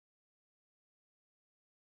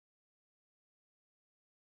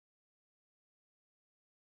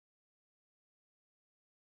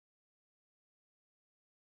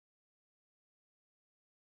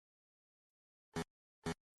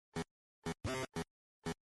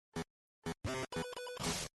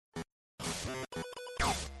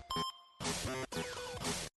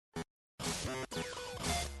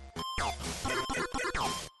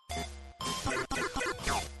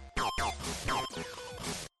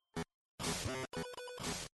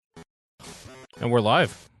And we're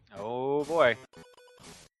live. Oh boy.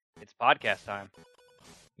 It's podcast time.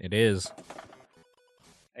 It is.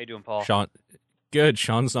 How you doing, Paul? Sean, good.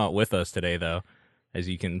 Sean's not with us today, though, as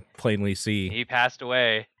you can plainly see. He passed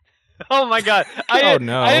away. Oh my god. Oh,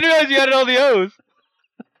 no. I didn't realize you had all the O's.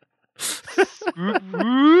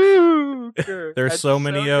 There's so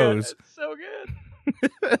many O's. That's so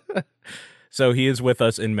good. So he is with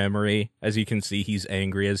us in memory. As you can see, he's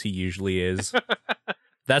angry as he usually is.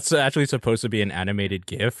 That's actually supposed to be an animated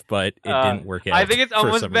GIF, but it didn't work out. I think it's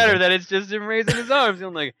almost better reason. that it's just him raising his arms.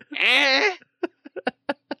 I'm like, eh.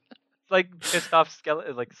 It's like pissed off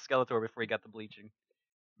Skeletor before he got the bleaching.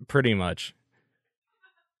 Pretty much.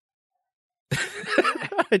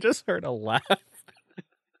 I just heard a laugh.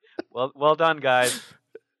 Well done, guys.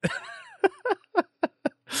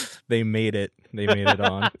 They made it. They made it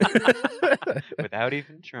on. Without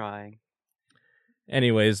even trying.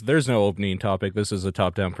 Anyways, there's no opening topic. This is a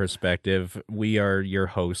top-down perspective. We are your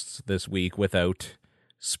hosts this week without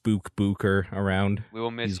Spook Booker around. We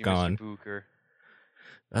will miss He's you, gone. Mr. Booker.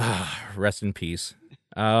 Rest in peace.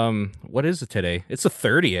 What is it today? It's the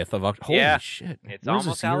 30th of October. Yeah, Holy shit. It's Where's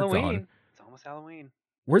almost this year Halloween. gone? It's almost Halloween.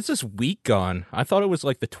 Where's this week gone? I thought it was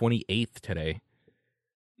like the 28th today.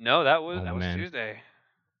 No, that was man. Tuesday.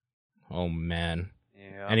 Oh, man.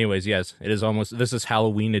 Yeah. Anyways, yes, it is almost... This is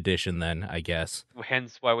Halloween edition then, I guess.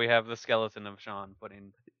 Hence why we have the skeleton of Sean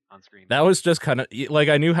putting on screen. That was just kind of... Like,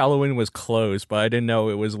 I knew Halloween was close, but I didn't know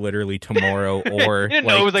it was literally tomorrow or You didn't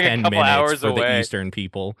know it was like a 10 couple minutes hours for away. the Eastern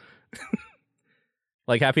people.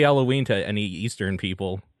 Like, happy Halloween to any Eastern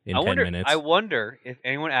people in 10 minutes. I wonder if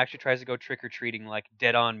anyone actually tries to go trick-or-treating like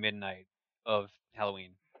dead on midnight of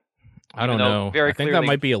Halloween. I don't even though know. very I think clearly-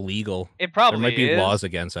 that might be illegal. It probably There might be is, laws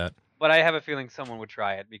against that. but I have a feeling someone would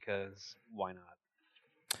try it because why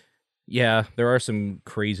not? Yeah, there are some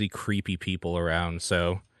crazy, creepy people around.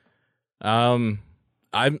 So, I'm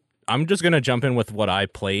just gonna jump in with what I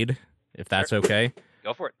played, if that's okay,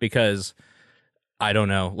 Go for it. because I don't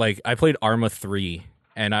know. Like, I played Arma 3,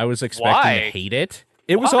 and I was expecting Why? to hate it.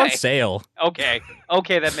 It was Why? on sale. Okay,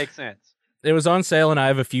 that makes sense. It was on sale, and I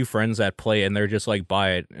have a few friends that play, and they're just like,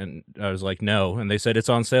 buy it. And I was like, no. And they said it's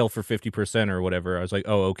on sale for 50% or whatever. I was like,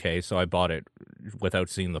 oh, okay. So I bought it without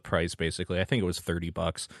seeing the price, basically. I think it was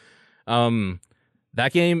 $30.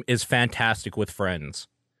 That game is fantastic with friends.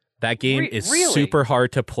 That game is really? super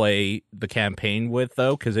hard to play the campaign with,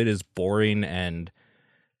 though, because it is boring and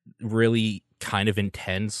really kind of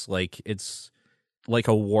intense. Like, it's like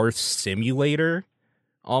a war simulator.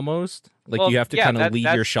 Almost like Well, you have to yeah, kind of lead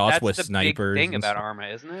your that's shots with the snipers. Big thing and about stuff. Arma,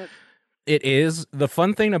 isn't it? It is. The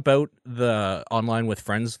fun thing about the online with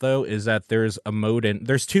friends, though, is that there's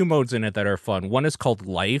there's two modes in it that are fun. One is called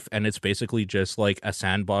Life, and it's basically just like a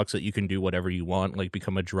sandbox that you can do whatever you want, like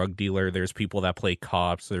become a drug dealer. There's people that play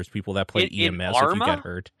cops. There's people that play In EMS if you Arma? get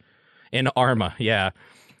hurt. In Arma, yeah.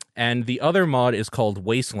 And the other mod is called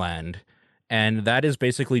Wasteland, and that is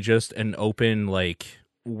basically just an open like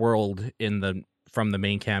world from the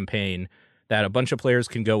main campaign that a bunch of players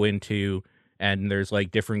can go into, and there's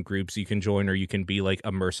like different groups you can join, or you can be like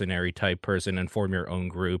a mercenary type person and form your own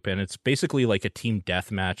group. And it's basically like a team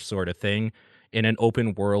deathmatch sort of thing in an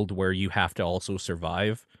open world where you have to also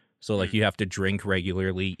survive. So like you have to drink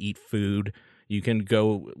regularly, eat food. You can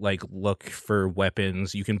go like look for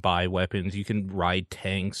weapons. You can buy weapons. You can ride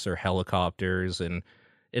tanks or helicopters, and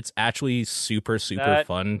it's actually super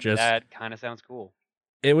fun. That kind of sounds cool.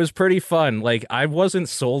 It was pretty fun. Like, I wasn't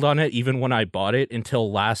sold on it even when I bought it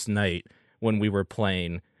until last night when we were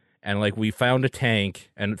playing. And, like, we found a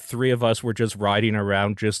tank, and three of us were just riding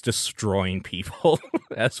around just destroying people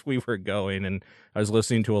as we were going. And I was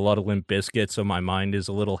listening to a lot of Limp Bizkit, so my mind is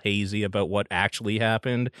a little hazy about what actually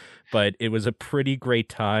happened. But it was a pretty great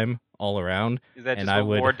time all around. Is that And just I what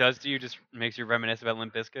would- war does to you? Just makes you reminisce about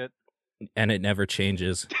Limp Bizkit? And it never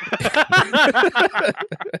changes.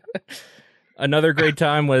 Another great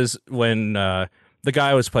time was when the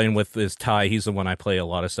guy I was playing with is Ty. He's the one I play a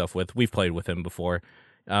lot of stuff with. We've played with him before.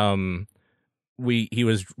 He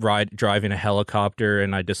was driving a helicopter,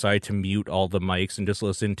 and I decided to mute all the mics and just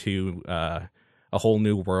listen to A Whole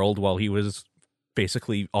New World while he was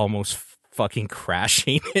basically almost fucking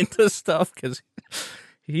crashing into stuff because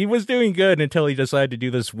he was doing good until he decided to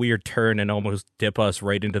do this weird turn and almost dip us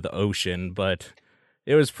right into the ocean. But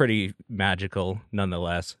it was pretty magical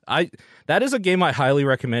nonetheless. That is a game I highly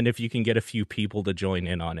recommend if you can get a few people to join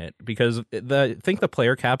in on it, because I think the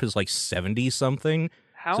player cap is like 70 something.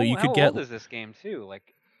 How, So you could how get- old is this game, too?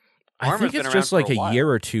 Like, I Arma's think been it's around just for like a a while. year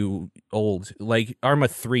or two old. Like Arma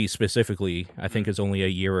 3 specifically, I think is only a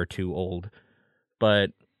year or two old.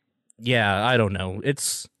 But yeah, I don't know.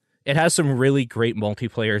 It's It has some really great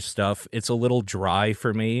multiplayer stuff. It's a little dry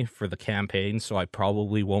for me for the campaign, so I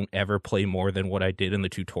probably won't ever play more than what I did in the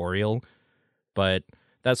tutorial. But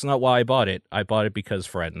that's not why I bought it. I bought it because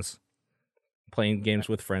friends. Playing games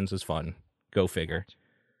with friends is fun. Go figure.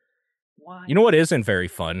 Why? You know what isn't very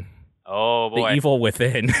fun? Oh boy. The Evil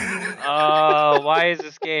Within. Oh, why is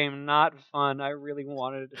this game not fun? I really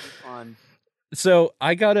wanted it to be fun. So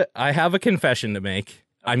I have a confession to make.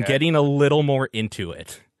 Okay. I'm getting a little more into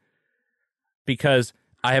it. Because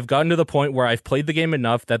I have gotten to the point where I've played the game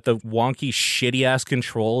enough that the wonky, shitty-ass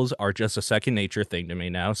controls are just a second nature thing to me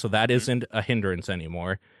now, so that isn't a hindrance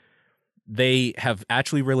anymore. They have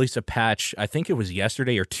actually released a patch, I think it was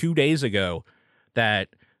yesterday or 2 days ago, that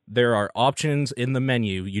there are options in the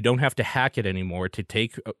menu. You don't have to hack it anymore to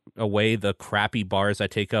take away the crappy bars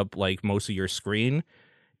that take up like most of your screen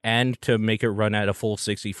and to make it run at a full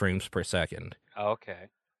 60 frames per second. Okay.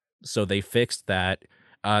 So they fixed that.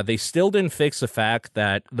 They still didn't fix the fact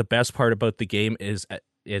that the best part about the game is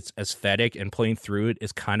its aesthetic, and playing through it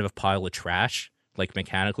is kind of a pile of trash. Like,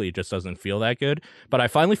 mechanically, it just doesn't feel that good. But I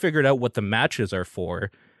finally figured out what the matches are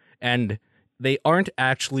for, and they aren't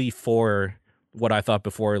actually for what I thought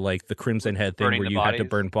before, like the Crimson Head thing where you had to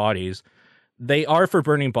burn bodies. They are for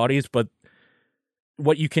burning bodies, but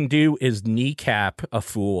what you can do is kneecap a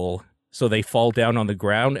fool so they fall down on the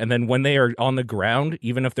ground, and then when they are on the ground,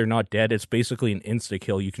 even if they're not dead, it's basically an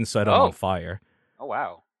insta-kill. You can set them on fire. Oh,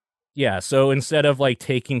 wow. Yeah, so instead of like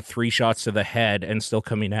taking 3 shots to the head and still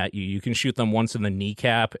coming at you, you can shoot them once in the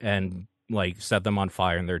kneecap and like set them on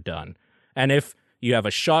fire and they're done. And if you have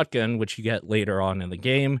a shotgun, which you get later on in the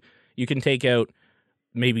game, you can take out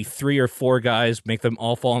maybe 3 or 4 guys, make them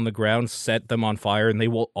all fall on the ground, set them on fire, and they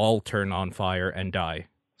will all turn on fire and die.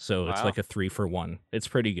 So it's like a 3-for-1. It's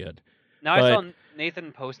pretty good. Now, I saw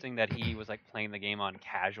Nathan posting that he was like playing the game on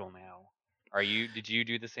casual now. Did you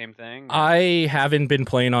do the same thing? I haven't been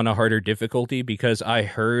playing on a harder difficulty because I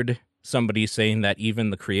heard somebody saying that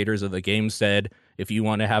even the creators of the game said, if you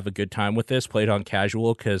want to have a good time with this, play it on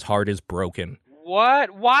casual because hard is broken.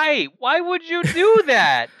 What? Why? Why would you do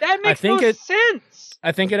that? That makes no sense.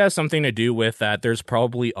 I think it has something to do with that there's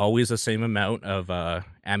probably always the same amount of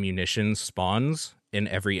ammunition spawns in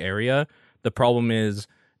every area. The problem is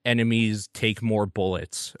enemies take more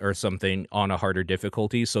bullets or something on a harder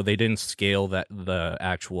difficulty, so they didn't scale the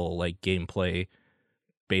actual like gameplay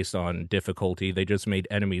based on difficulty. They just made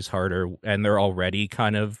enemies harder, and they're already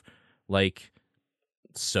kind of like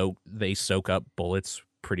they soak up bullets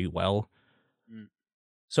pretty well.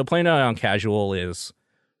 So playing it on casual is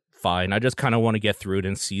fine. I just kind of want to get through it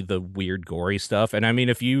and see the weird gory stuff. And I mean,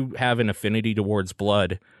 if you have an affinity towards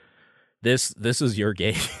blood, this is your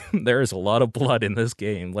game. There is a lot of blood in this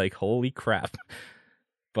game. Like, holy crap.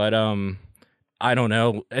 But I don't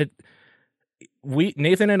know.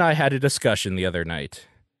 Nathan and I had a discussion the other night,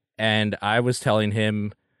 and I was telling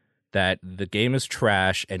him that the game is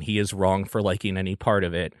trash and he is wrong for liking any part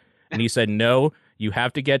of it. And he said, no, you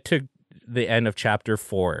have to get to the end of chapter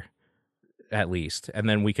 4 at least, and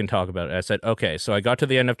then we can talk about it. I said, okay. So I got to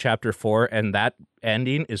the end of chapter 4, and that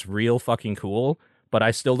ending is real fucking cool, but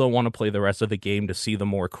I still don't want to play the rest of the game to see the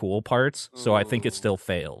more cool parts. So I think it still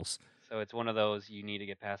fails. So it's one of those you need to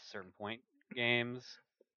get past a certain point games.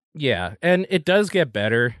 Yeah, and it does get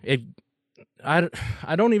better. I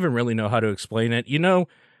don't even really know how to explain it. You know,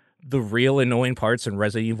 the real annoying parts in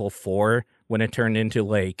Resident Evil 4 when it turned into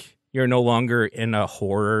like you're no longer in a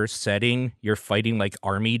horror setting. You're fighting like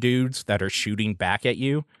army dudes that are shooting back at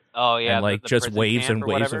you. Oh yeah, and like just waves and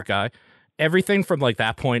waves of guy. Everything from like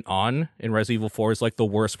that point on in Resident Evil 4 is like the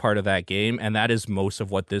worst part of that game, and that is most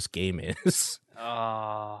of what this game is.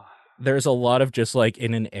 Oh. There's a lot of just like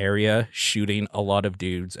in an area shooting a lot of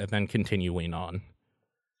dudes and then continuing on.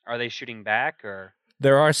 Are they shooting back or?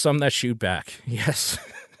 There are some that shoot back. Yes.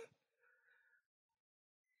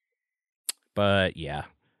 But yeah,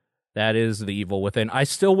 that is The Evil Within. I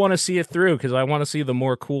still want to see it through because I want to see the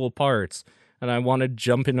more cool parts, and I want to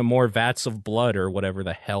jump into more vats of blood or whatever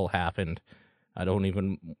the hell happened. I don't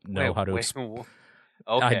even know how to explain.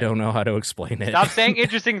 Okay. I don't know how to explain it. Stop saying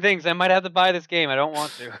interesting things. I might have to buy this game. I don't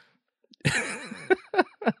want to.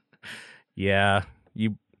 Yeah,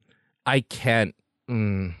 I can't.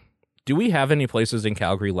 Do we have any places in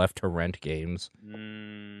Calgary left to rent games?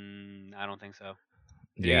 I don't think so.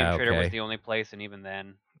 Yeah, Trader okay. was the only place, and even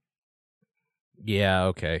then. Yeah,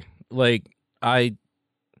 okay. Like,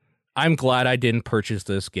 I'm glad I didn't purchase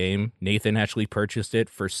this game. Nathan actually purchased it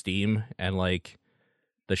for Steam, and like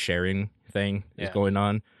the sharing thing is going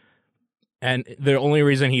on. And the only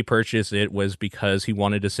reason he purchased it was because he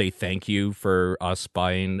wanted to say thank you for us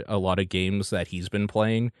buying a lot of games that he's been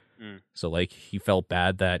playing. Mm. So like he felt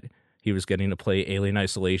bad that he was getting to play Alien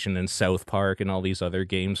Isolation and South Park and all these other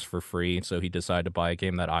games for free, so he decided to buy a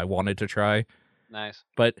game that I wanted to try. Nice.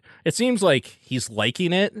 But it seems like he's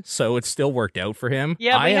liking it, so it still worked out for him.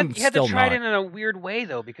 Yeah, but I am he had to still try not. it in a weird way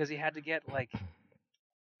though, because he had to get like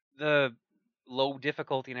the low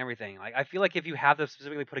difficulty and everything. Like I feel like if you have to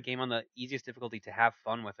specifically put a game on the easiest difficulty to have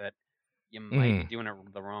fun with it, you might be doing it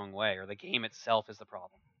the wrong way, or the game itself is the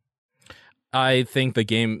problem. I think the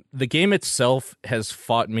game itself has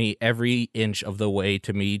fought me every inch of the way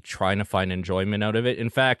to me trying to find enjoyment out of it. In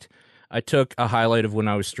fact, I took a highlight of when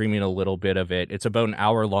I was streaming a little bit of it. It's about an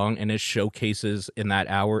hour long, and it showcases in that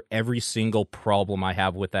hour every single problem I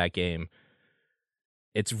have with that game.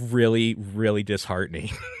 It's really, really disheartening.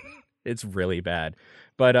 It's really bad.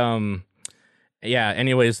 But yeah,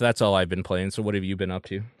 anyways, that's all I've been playing. So what have you been up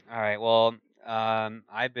to? All right, well,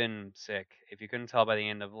 I've been sick. If you couldn't tell by the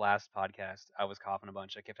end of the last podcast, I was coughing a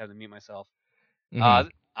bunch. I kept having to mute myself.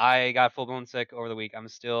 I got full blown sick over the week. I'm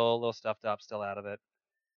still a little stuffed up, still out of it.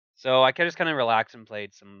 So I just kind of relaxed and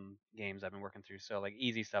played some games I've been working through. So like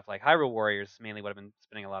easy stuff like Hyrule Warriors, mainly what I've been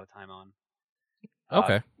spending a lot of time on.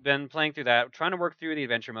 Okay. Been playing through that, trying to work through the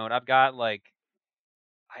adventure mode. I've got like,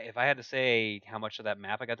 if I had to say how much of that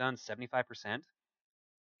map I got done, 75%.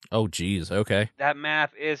 Oh, geez. Okay. That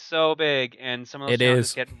map is so big, and some of those It challenges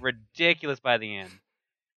is. get ridiculous by the end.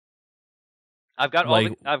 I've got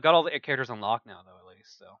Like- all the characters unlocked now, though, at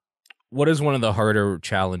least. So. What is one of the harder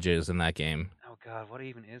challenges in that game? Oh God, what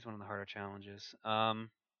even is one of the harder challenges?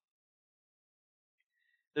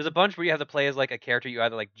 There's a bunch where you have to play as like a character you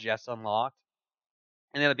either like just unlocked,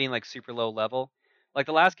 and then it being like super low level. Like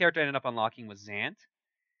the last character I ended up unlocking was Zant,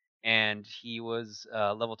 and he was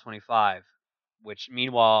level 25. Which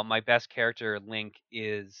meanwhile, my best character Link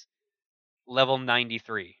is level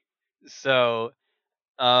 93. So,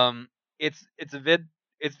 it's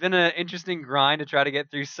been an interesting grind to try to get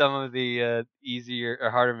through some of the easier or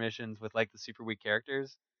harder missions with like the super weak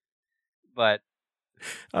characters. But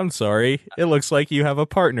I'm sorry. It looks like you have a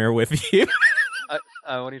partner with you. what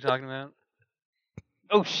are you talking about?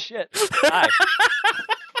 Oh shit! Hi.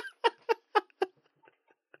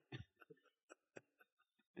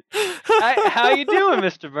 How you doing,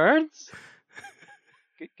 Mr. Burns?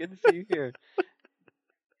 Good to see you here.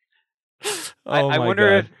 I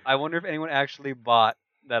wonder if anyone actually bought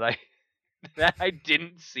that I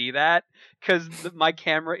didn't see that, because my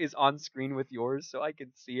camera is on screen with yours, so I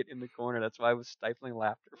could see it in the corner. That's why I was stifling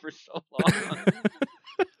laughter for so long.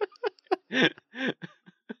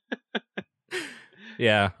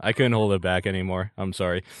 Yeah, I couldn't hold it back anymore. I'm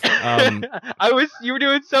sorry. You were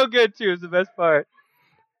doing so good too. It's the best part.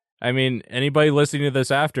 I mean, anybody listening to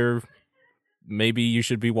this after, maybe you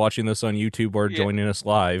should be watching this on YouTube or joining us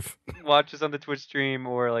live. Watch us on the Twitch stream,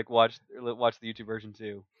 or like watch the YouTube version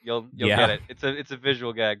too. You'll get it. It's a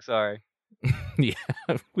visual gag. Sorry. Yeah,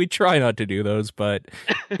 we try not to do those, but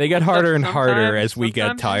they get harder and harder as we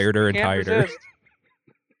get tireder and tireder.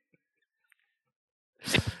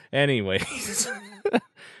 Anyways,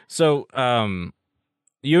 so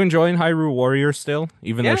you enjoying Hyrule Warriors still,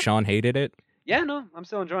 even though Sean hated it? Yeah, no, I'm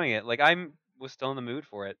still enjoying it. Like was still in the mood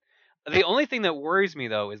for it. The only thing that worries me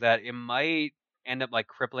though is that it might end up like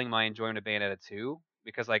crippling my enjoyment of Bayonetta 2,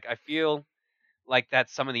 because like I feel like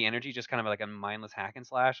that's some of the energy just kind of like a mindless hack and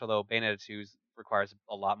slash, although Bayonetta 2 requires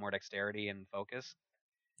a lot more dexterity and focus.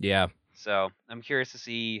 Yeah. So I'm curious to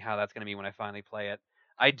see how that's going to be when I finally play it.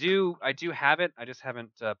 I do have it. I just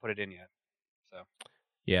haven't put it in yet. So.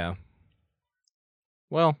 Yeah.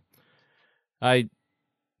 Well, I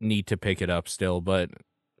need to pick it up still, but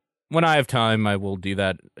when I have time, I will do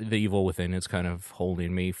that. The Evil Within is kind of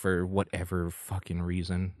holding me for whatever fucking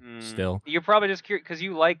reason still. You're probably just curious because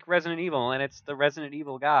you like Resident Evil, and it's the Resident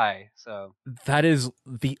Evil guy, so. That is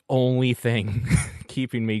the only thing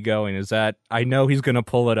keeping me going, is that I know he's going to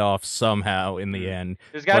pull it off somehow in the end.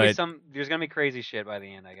 There's got to be there's going to be crazy shit by the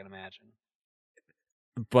end, I can imagine.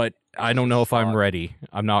 But I don't know if I'm ready.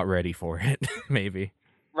 I'm not ready for it, maybe.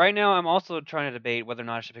 Right now, I'm also trying to debate whether or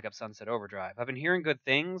not I should pick up Sunset Overdrive. I've been hearing good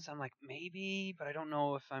things. I'm like, maybe, but I don't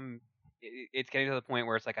know if I'm. It's getting to the point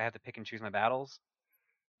where it's like I have to pick and choose my battles.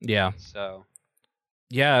 Yeah. So.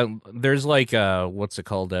 Yeah, there's like, what's it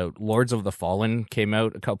called out? Lords of the Fallen came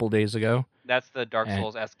out a couple days ago. That's the Dark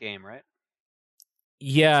Souls-esque game, right?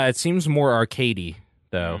 Yeah, it seems more arcadey,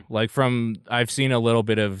 though. Like I've seen a little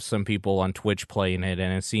bit of some people on Twitch playing it,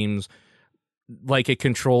 and it seems like it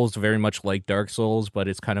controls very much like Dark Souls, but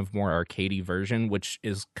it's kind of more arcadey version, which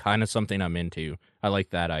is kind of something I'm into. I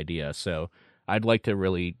like that idea, so I'd like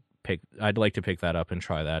to pick that up and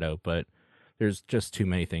try that out. But There's just too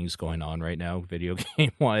many things going on right now, video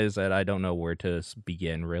game wise, that I don't know where to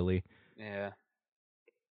begin. Really. Yeah.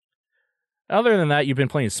 Other than that, you've been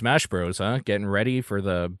playing Smash Bros, huh? Getting ready for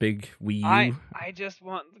the big Wii U. I just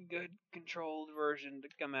want the good controlled version to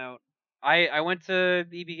come out. I went to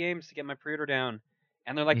EB Games to get my pre-order down,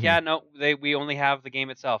 and they're like, Mhm. yeah, no, we only have the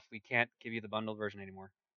game itself. We can't give you the bundled version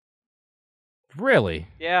anymore. Really?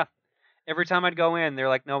 Yeah. Every time I'd go in, they're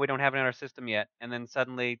like, no, we don't have it in our system yet, and then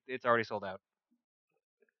suddenly it's already sold out.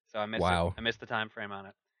 So I missed it. Wow. I missed the time frame on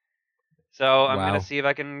it. So I'm gonna Wow. see if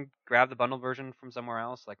I can grab the bundled version from somewhere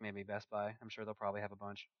else, like maybe Best Buy. I'm sure they'll probably have a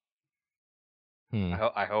bunch. Hmm.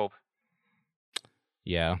 I hope.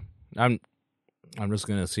 Yeah. I'm just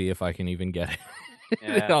gonna see if I can even get it.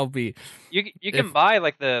 Yeah. I'll be. You can buy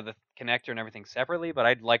like the connector and everything separately, but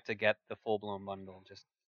I'd like to get the full blown bundle just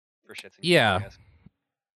for shits and giggles. Yeah. I guess.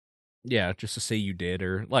 Yeah, just to say you did,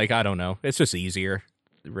 or like I don't know. It's just easier,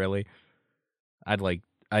 really.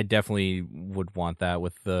 I definitely would want that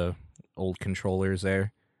with the old controllers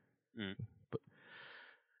there. Mm. But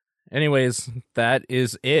anyways, that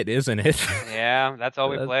is it, isn't it? Yeah, that's all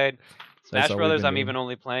we played. Smash all we've Brothers, been I'm doing. even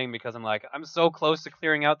only playing because I'm so close to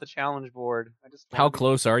clearing out the challenge board. How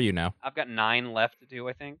close are you now? I've got 9 left to do,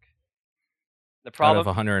 I think. The Out problem of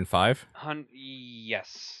 105?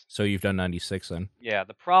 Yes. So you've done 96 then. Yeah,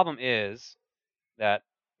 the problem is that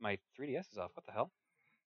my 3DS is off. What the hell?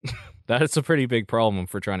 That's a pretty big problem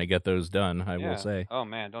for trying to get those done, I Yeah. will say. Oh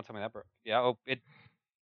man, don't tell me that, bro. Yeah, it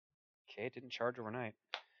didn't charge overnight.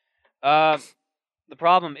 The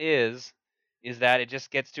problem is that it just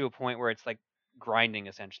gets to a point where it's like grinding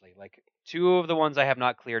essentially. Like 2 of the ones I have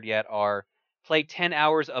not cleared yet are play 10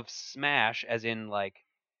 hours of Smash, as in like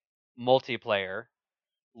multiplayer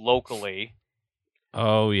locally,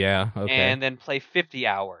 Oh, yeah. Okay. and then play 50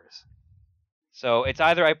 hours. So it's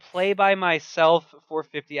either I play by myself for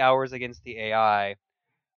 50 hours against the AI,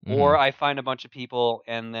 or I find a bunch of people,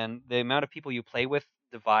 and then the amount of people you play with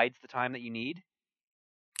divides the time that you need.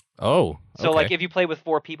 Oh, okay. So like if you play with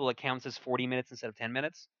 4 people, it counts as 40 minutes instead of 10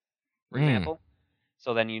 minutes, for example.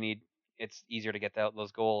 So then it's easier to get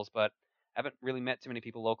those goals, but I haven't really met too many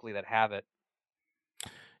people locally that have it.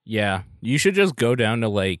 Yeah, you should just go down to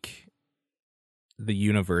like the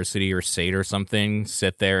university or SAIT or something,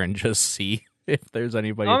 sit there and just see if there's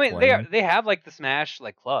anybody playing. They have like the Smash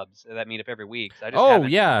like clubs that meet up every week. So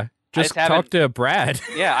Yeah, just talk to Brad.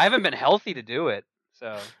 Yeah, I haven't been healthy to do it.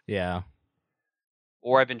 So yeah,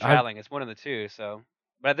 or I've been traveling. It's one of the two. So,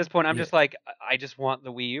 but at this point, I'm just like, I just want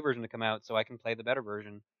the Wii U version to come out so I can play the better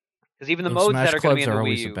version. Because even the modes Smash that are going to be in the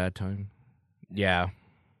always Wii U, a bad time. Yeah,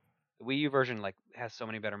 the Wii U version like has so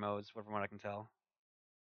many better modes, from what I can tell.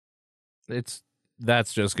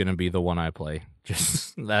 That's just gonna be the one I play.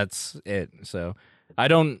 Just that's it. So I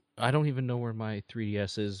don't even know where my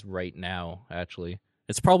 3DS is right now. Actually,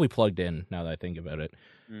 it's probably plugged in now that I think about it.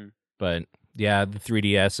 But yeah, the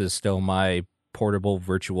 3DS is still my portable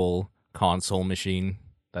virtual console machine.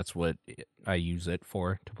 That's what I use it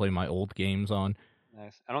for, to play my old games on.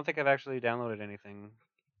 Nice. I don't think I've actually downloaded anything,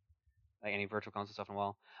 like any virtual console stuff in a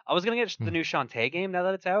while. I was gonna get the new Shantae game now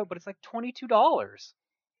that it's out, but it's like $22.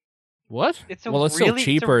 What? It's still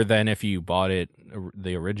cheaper than if you bought it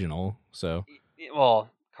the original. So well,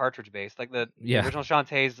 cartridge based, like the Yeah. original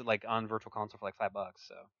Shantae's like on virtual console for like $5.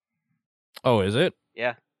 So oh, is it?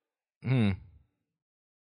 yeah,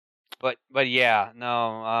 But yeah, no,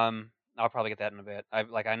 I'll probably get that in a bit.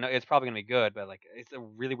 I know it's probably gonna be good, but like it's a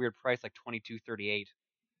really weird price, like $22.38.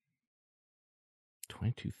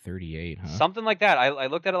 $22.38, huh? Something like that. I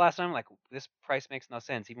looked at it last time. I'm like, this price makes no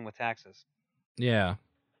sense, even with taxes. Yeah.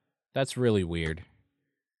 That's really weird.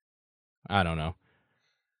 I don't know.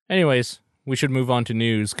 Anyways, we should move on to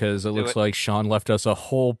news because it looks like Sean left us a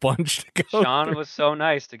whole bunch to go. Sean was so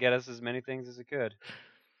nice to get us as many things as he could.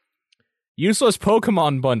 Useless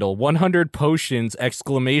Pokemon bundle, 100 potions, !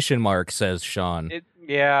 Says Sean.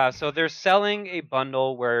 Yeah, so they're selling a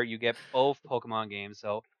bundle where you get both Pokemon games.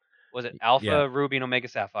 So was it Alpha, Ruby, and Omega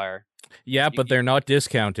Sapphire? Yeah, but they're not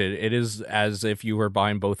discounted. It is as if you were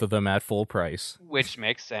buying both of them at full price. Which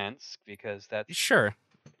makes sense, because that's... Sure.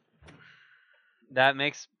 That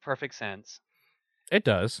makes perfect sense. It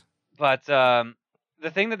does. But the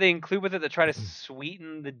thing that they include with it that try to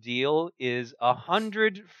sweeten the deal is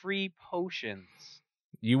 100 free potions.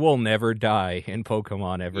 You will never die in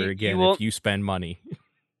Pokemon ever again if you spend money.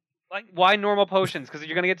 Like, why normal potions? Because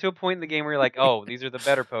you're going to get to a point in the game where you're like, oh, these are the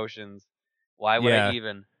better potions. Why would I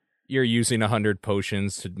even? You're using 100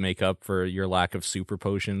 potions to make up for your lack of super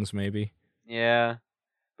potions, maybe? Yeah.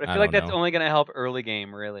 But I feel like that's only going to help early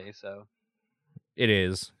game, really, so... It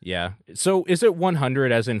is, yeah. So is it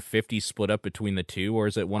 100 as in 50 split up between the two, or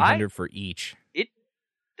is it 100 for each? It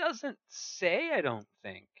doesn't say, I don't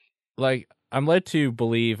think. Like, I'm led to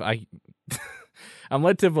believe I'm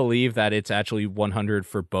led to believe that it's actually 100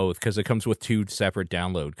 for both because it comes with two separate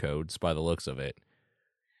download codes by the looks of it.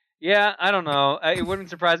 Yeah, I don't know. It wouldn't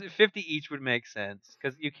surprise me. 50 each would make sense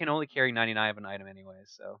because you can only carry 99 of an item anyway,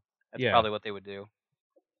 so that's Yeah. probably what they would do.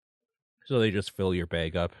 So they just fill your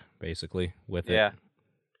bag up, basically, with it. Yeah.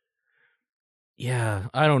 Yeah,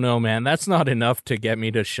 I don't know, man. That's not enough to get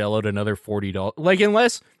me to shell out another $40. Like,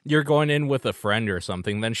 unless you're going in with a friend or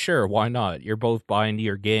something, then sure, why not? You're both buying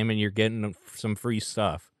your game and you're getting some free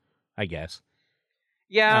stuff, I guess.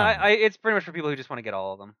 Yeah, it's pretty much for people who just want to get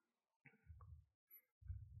all of them.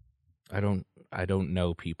 I don't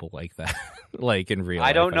know people like that, like in real life.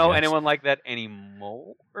 I don't know anyone like that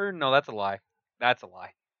anymore. No, that's a lie. That's a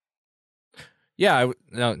lie. Yeah,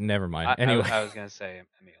 no, never mind. Anyway, I was gonna say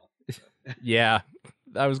Emil. Yeah,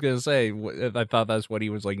 I was gonna say I thought that's what he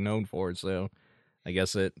was like known for, so I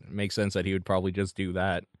guess it makes sense that he would probably just do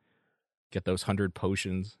that, get those 100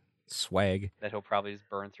 potions, swag that he'll probably just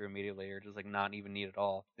burn through immediately, or just like not even need at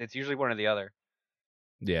all. It's usually one or the other.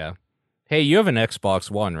 Yeah. Hey, you have an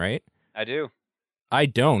Xbox One, right? I do. I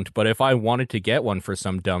don't, but if I wanted to get one for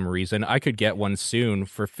some dumb reason, I could get one soon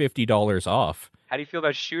for $50 off. How do you feel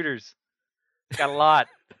about shooters? It's got a lot.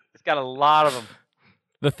 It's got a lot of them.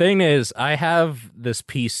 The thing is, I have this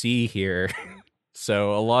PC here,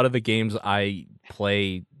 so a lot of the games I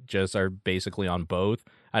play just are basically on both.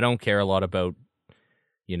 I don't care a lot about,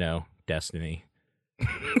 Destiny.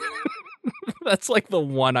 That's like the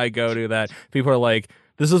one I go to that people are like,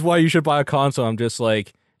 this is why you should buy a console. I'm just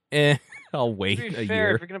like, I'll wait to be a fair,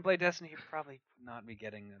 year. If you're going to play Destiny, you'd probably not be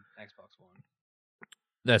getting an Xbox One.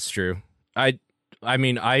 That's true. I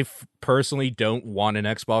mean, I personally don't want an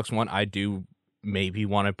Xbox One. I do maybe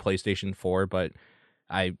want a PlayStation 4, but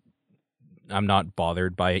I'm not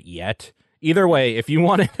bothered by it yet. Either way, if you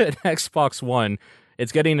wanted an Xbox One,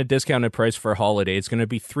 it's getting a discounted price for holiday. It's going to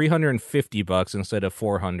be $350 instead of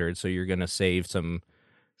 $400, so you're going to save some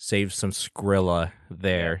Skrilla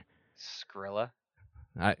there. Skrilla?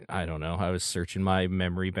 I don't know. I was searching my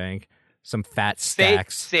memory bank. Some fat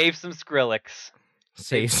stacks. Save some Skrillex.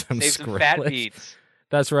 Save some fat beats.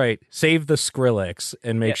 That's right. Save the Skrillex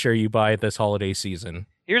and make sure you buy it this holiday season.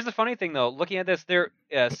 Here's the funny thing, though. Looking at this,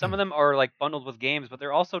 some of them are like bundled with games, but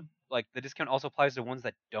they're also like the discount also applies to ones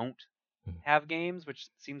that don't have games, which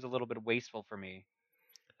seems a little bit wasteful for me.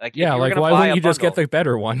 Like, yeah, like why wouldn't you just get the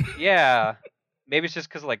better one? Yeah, maybe it's just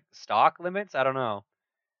because like stock limits. I don't know.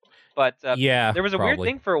 But yeah, there was a weird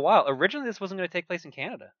thing for a while. Originally, this wasn't going to take place in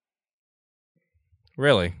Canada.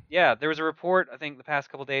 Really? Yeah, there was a report, I think, the past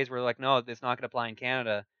couple of days where like, no, it's not going to apply in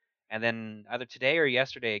Canada. And then either today or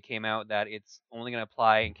yesterday it came out that it's only going to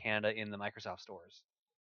apply in Canada in the Microsoft stores.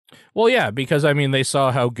 Well, yeah, because, I mean, they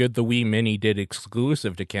saw how good the Wii Mini did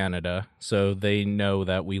exclusive to Canada, so they know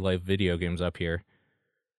that we like video games up here.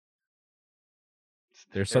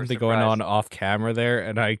 There's something going on off camera there,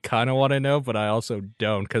 and I kind of want to know, but I also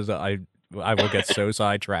don't, because I will get so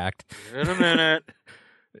sidetracked. In a minute.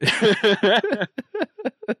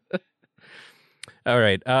 All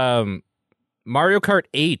right. Mario Kart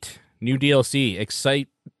 8 new DLC.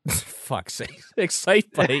 Fuck's sake.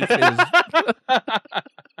 Excite Bike is.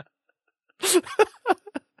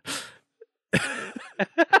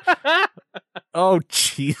 Oh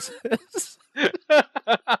Jesus.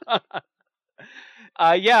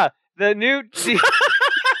 Yeah, the new.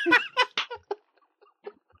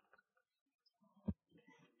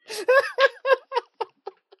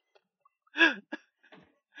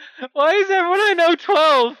 Why is everyone I know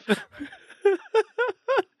 12?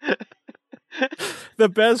 The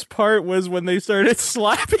best part was when they started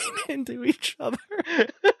slapping into each other.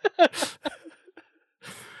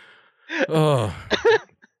 Oh.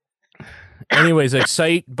 Anyways,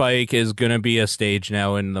 Excite Bike is going to be a stage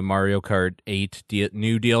now in the Mario Kart 8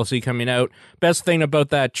 new DLC coming out. Best thing about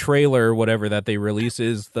that trailer, whatever that they release,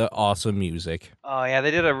 is the awesome music. Oh yeah,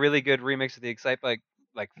 they did a really good remix of the Excite Bike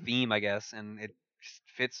theme, I guess, and it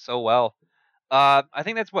fits so well. I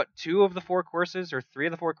think that's what 2 of the 4 courses or 3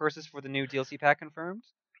 of the 4 courses for the new DLC pack confirmed.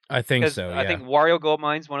 I think so. Yeah. I think Wario Gold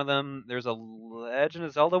Mine's one of them. There's a Legend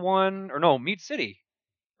of Zelda one, or no, Mute City,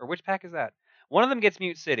 or which pack is that? One of them gets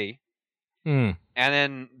Mute City. And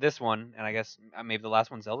then this one, and I guess maybe the last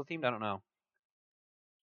one's Zelda themed. I don't know.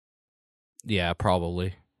 Yeah,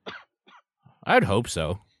 probably. I'd hope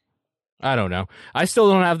so. I don't know. I still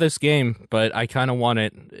don't have this game, but I kind of want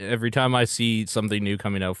it. Every time I see something new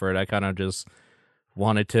coming out for it, I kind of just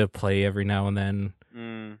want it to play every now and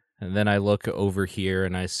then. And then I look over here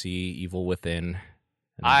and I see Evil Within.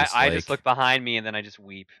 And I just look behind me and then I just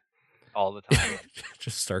weep all the time.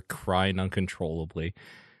 just start crying uncontrollably.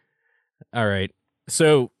 All right.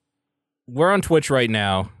 So we're on Twitch right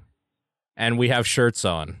now and we have shirts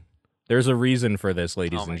on. There's a reason for this,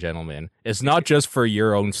 ladies and gentlemen. It's not just for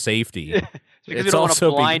your own safety. It's because we don't want to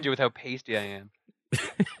blind you with how pasty I am.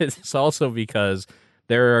 It's also because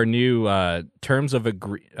there are new terms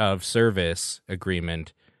of service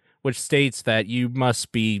agreement, which states that you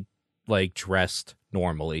must be like dressed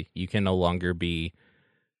normally. You can no longer be.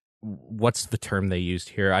 What's the term they used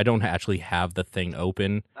here? I don't actually have the thing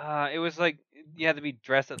open. It was like you had to be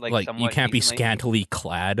dressed at like somewhat you can't decently. be scantily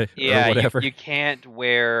clad or whatever. whatever. You can't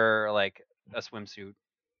wear like a swimsuit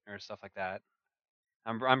or stuff like that.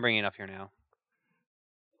 I'm bringing it up here now.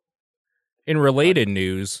 In related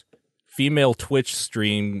news, female Twitch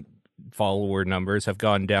stream follower numbers have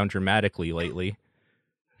gone down dramatically lately.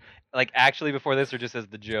 Like actually before this, or just as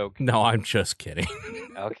the joke? No, I'm just kidding.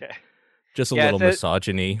 Okay. Just a little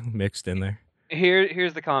misogyny mixed in there.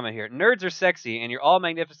 Here's the comment here. Nerds are sexy, and you're all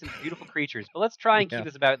magnificent, beautiful creatures. But let's try and keep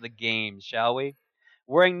this about the games, shall we?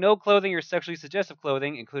 Wearing no clothing or sexually suggestive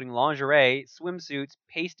clothing, including lingerie, swimsuits,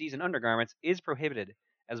 pasties, and undergarments, is prohibited,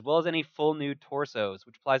 as well as any full nude torsos,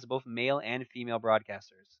 which applies to both male and female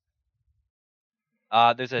broadcasters.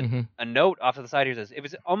 There's a note off to the side here that says, if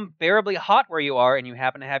it's unbearably hot where you are and you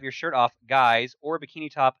happen to have your shirt off, guys, or bikini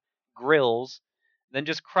top grills, then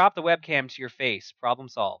just crop the webcam to your face. Problem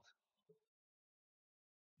solved.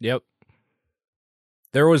 Yep.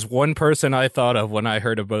 There was one person I thought of when I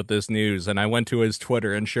heard about this news, and I went to his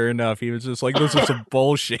Twitter, and sure enough, he was just like, this is some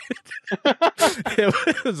bullshit.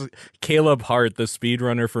 It was Caleb Hart, the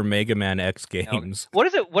speedrunner for Mega Man X games. What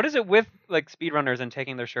is it with like speedrunners and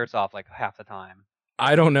taking their shirts off like half the time?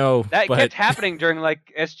 I don't know. That kept happening during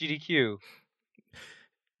like SGDQ.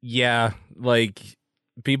 Yeah, like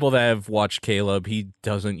people that have watched Caleb, he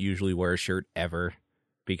doesn't usually wear a shirt ever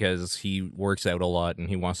because he works out a lot and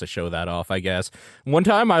he wants to show that off, I guess. One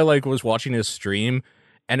time I was watching his stream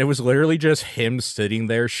and it was literally just him sitting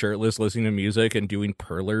there shirtless listening to music and doing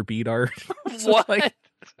perler beat art. What?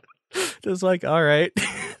 Just like, all right.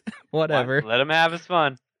 Whatever. Let him have his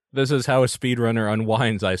fun. This is how a speedrunner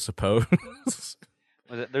unwinds, I suppose.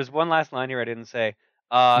 There's one last line here I didn't say.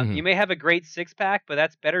 You may have a great six-pack, but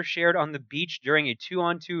that's better shared on the beach during a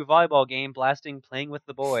 2-on-2 volleyball game blasting Playing with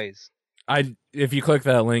the Boys. If you click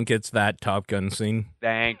that link, it's that Top Gun scene.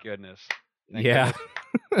 Thank goodness. Goodness.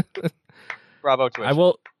 Bravo,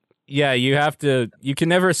 Twitch. You can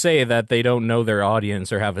never say that they don't know their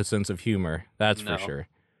audience or have a sense of humor. That's for sure.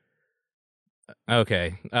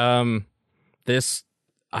 Okay. I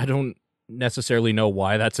don't necessarily know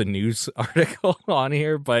why that's a news article on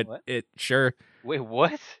here, but sure. Wait,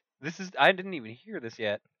 what? I didn't even hear this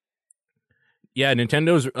yet. Yeah,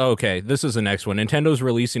 this is the next one. Nintendo's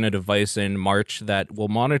releasing a device in March that will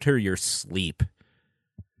monitor your sleep.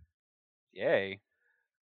 Yay.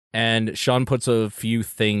 And Sean puts a few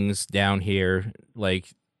things down here,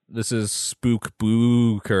 like this is Spook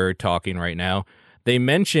Booker talking right now. They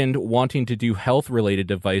mentioned wanting to do health-related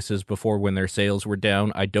devices before when their sales were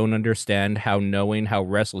down. I don't understand how knowing how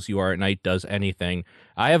restless you are at night does anything.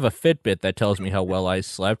 I have a Fitbit that tells me how well I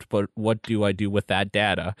slept, but what do I do with that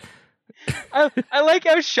data? I like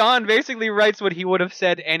how Sean basically writes what he would have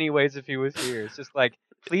said anyways if he was here. It's just like,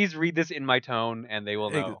 please read this in my tone, and they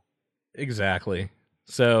will know. Exactly.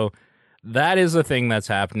 So that is the thing that's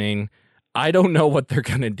happening. I don't know what they're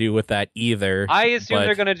going to do with that either. I assume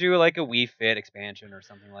they're going to do like a Wii Fit expansion or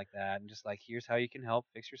something like that. And just like, here's how you can help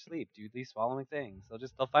fix your sleep. Do these following things.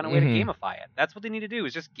 They'll find a way to gamify it. That's what they need to do,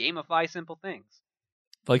 is just gamify simple things.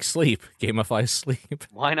 Like sleep. Gamify sleep.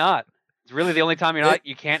 Why not? It's really the only time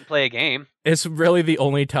you can't play a game. It's really the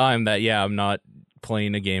only time that, I'm not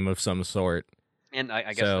playing a game of some sort. And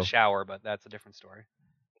I guess the shower, but that's a different story.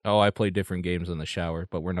 Oh, I play different games in the shower,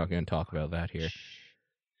 but we're not going to talk about that here.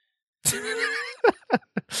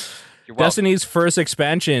 Destiny's first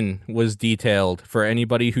expansion was detailed for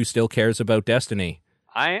anybody who still cares about Destiny.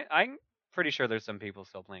 I'm pretty sure there's some people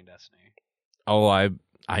still playing Destiny. Oh,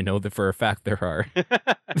 I know that for a fact there are.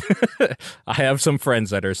 I have some friends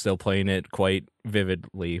that are still playing it quite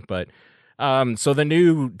vividly, but so the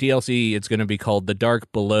new DLC, it's going to be called The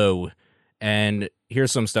Dark Below, and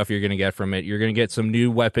here's some stuff you're going to get from it. You're going to get some new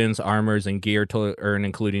weapons, armors, and gear to earn,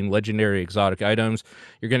 including legendary exotic items.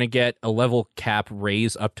 You're going to get a level cap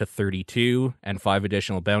raise up to 32 and 5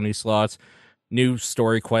 additional bounty slots. New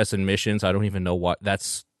story quests and missions. I don't even know what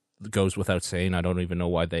goes without saying. I don't even know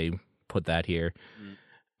why they put that here.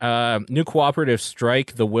 New cooperative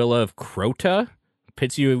strike, The Will of Crota,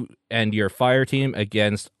 pits you and your fire team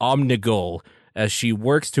against Omnigul as she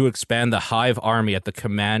works to expand the Hive army at the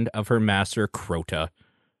command of her master, Crota.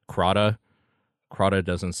 Crota? Crota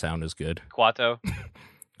doesn't sound as good. Quato.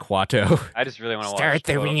 Quato. I just really want to watch. Start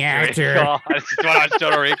the Total reactor. Recall. I just want to watch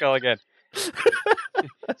Total Recall again.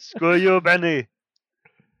 Screw you, Benny.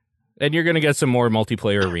 And you're going to get some more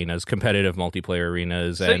multiplayer arenas, competitive multiplayer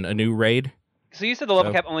arenas, and a new raid. So you said the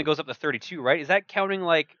level cap only goes up to 32, right? Is that counting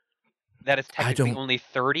like that it's technically only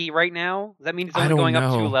 30 right now? Does that mean it's only going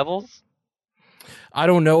up 2 levels? I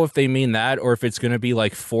don't know if they mean that or if it's going to be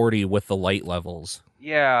like 40 with the light levels.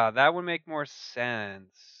 Yeah, that would make more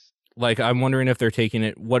sense. Like, I'm wondering if they're taking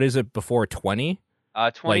it, what is it before, 20?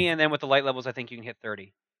 20, and then with the light levels, I think you can hit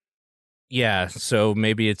 30. Yeah, so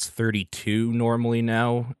maybe it's 32 normally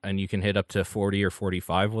now, and you can hit up to 40 or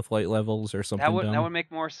 45 with light levels or something. That would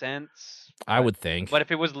make more sense. I would think. But if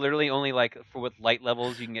it was literally only like with light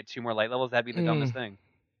levels, you can get 2 more light levels, that'd be the dumbest thing.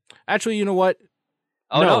 Actually, you know what?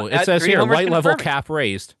 Oh, no, it says here, light level cap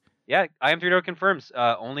raised. Yeah, IM3 confirms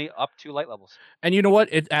only up 2 light levels. And you know what?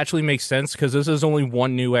 It actually makes sense because this is only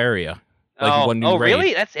one new area. Like one new raid.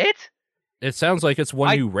 Really? That's it? It sounds like it's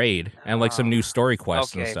one new raid and like some new story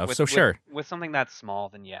quests and stuff. Sure. With something that small,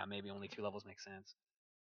 then yeah, maybe only 2 levels makes sense.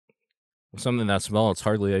 Something that small, it's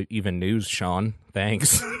hardly even news, Sean.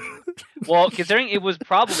 Thanks. Well, considering it was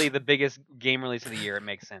probably the biggest game release of the year, it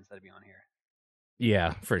makes sense that it'd be on here.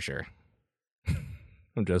 Yeah, for sure.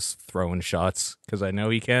 I'm just throwing shots because I know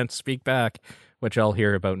he can't speak back, which I'll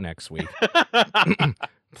hear about next week.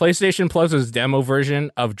 PlayStation Plus's demo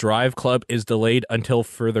version of Drive Club is delayed until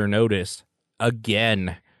further notice.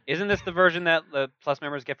 Again. Isn't this the version that the Plus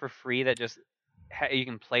members get for free that just you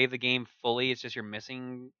can play the game fully? It's just you're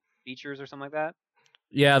missing features or something like that?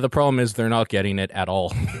 Yeah, the problem is they're not getting it at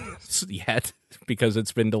all yet because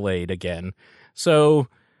it's been delayed again. So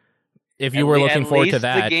if you were looking forward to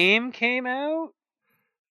that... the game came out?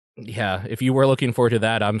 Yeah, if you were looking forward to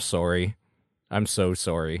that, I'm sorry. I'm so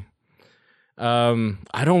sorry.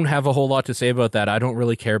 I don't have a whole lot to say about that. I don't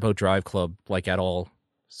really care about Drive Club, like, at all.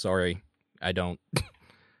 Sorry, I don't.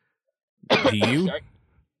 Do you? Sorry.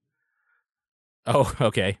 Oh,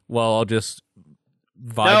 okay. Well, I'll just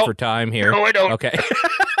vibe for time here. No, I don't. Okay.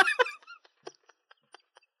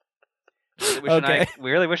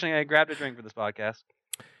 Really wishing I grabbed a drink for this podcast.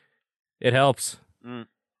 It helps.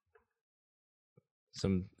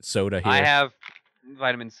 Some soda here. I have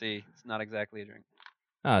vitamin C. It's not exactly a drink.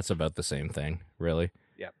 Ah, it's about the same thing, really.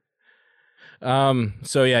 Yeah.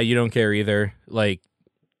 So yeah, you don't care either. Like,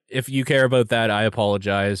 if you care about that, I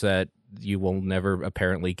apologize that you will never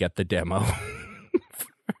apparently get the demo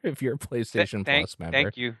if you're a PlayStation Plus member.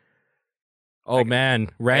 Thank you. Oh man,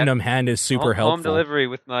 Random Hand is super helpful. Home delivery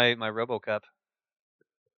with my RoboCup.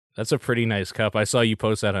 That's a pretty nice cup. I saw you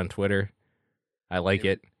post that on Twitter. I like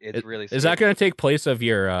it. It's really sweet. Is that going to take place of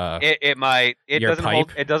your It might. It your doesn't pipe?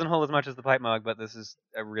 hold. It doesn't hold as much as the pipe mug, but this is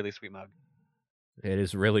a really sweet mug. It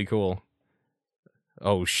is really cool.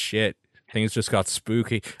 Oh shit. Things just got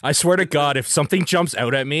spooky. I swear to God, if something jumps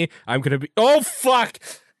out at me, I'm going to be... Oh, fuck!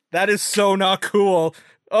 That is so not cool.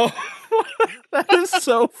 Oh, that is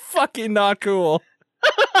so fucking not cool.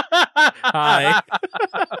 Hi.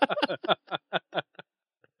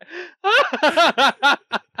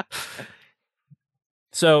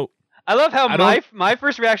 So... I love how my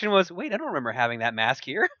first reaction was, wait, I don't remember having that mask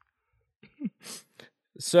here.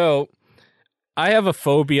 So... I have a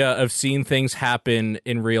phobia of seeing things happen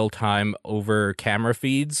in real time over camera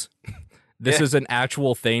feeds. This is an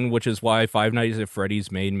actual thing, which is why Five Nights at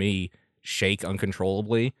Freddy's made me shake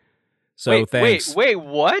uncontrollably. So thanks. Wait,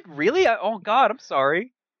 what? Really? Oh God, I'm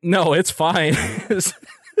sorry. No, it's fine. To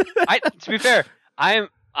be fair, I'm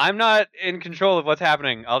not in control of what's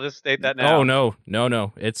happening. I'll just state that now. Oh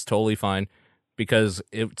no, it's totally fine because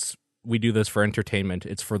we do this for entertainment.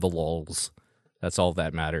 It's for the lulz. That's all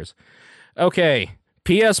that matters. Okay,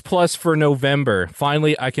 PS Plus for November.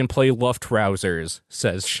 Finally, I can play Luftrausers,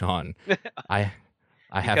 says Sean. I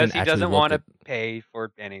haven't actually because he doesn't want to pay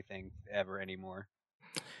for anything ever anymore.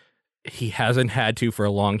 He hasn't had to for a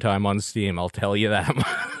long time on Steam, I'll tell you that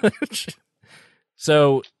much.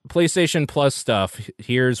 So, PlayStation Plus stuff,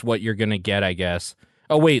 here's what you're going to get, I guess.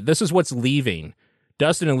 Oh, wait, this is what's leaving.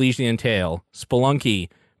 Dust and Elysian Tale, Spelunky,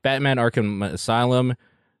 Batman Arkham Asylum,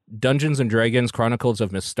 Dungeons and Dragons Chronicles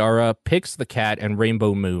of Mystara, Pix the Cat, and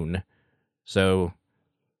Rainbow Moon. So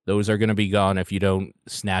those are going to be gone if you don't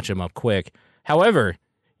snatch them up quick. However,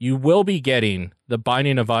 you will be getting The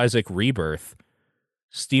Binding of Isaac Rebirth,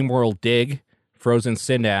 SteamWorld Dig, Frozen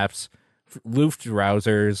Synapse,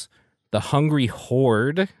 Luftrausers, The Hungry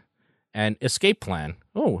Horde, and Escape Plan.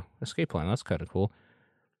 Oh, Escape Plan, that's kind of cool.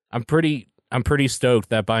 I'm pretty I'm pretty stoked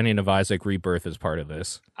that Binding of Isaac Rebirth is part of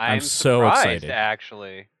this. I'm so surprised, excited.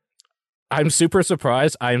 actually. I'm super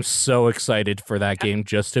surprised. I'm so excited for that game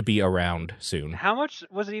just to be around soon. How much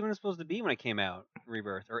was it even supposed to be when it came out,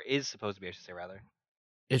 Rebirth? Or is supposed to be, I should say, rather.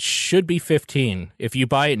 It should be 15. If you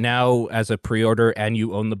buy it now as a pre-order and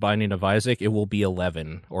you own the Binding of Isaac, it will be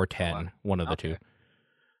 11 or 10, wow. one of the two.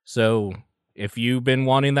 So if you've been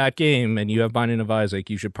wanting that game and you have Binding of Isaac,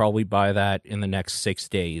 you should probably buy that in the next 6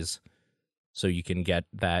 days so you can get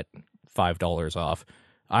that $5 off.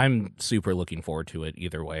 I'm super looking forward to it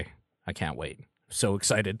either way. I can't wait. So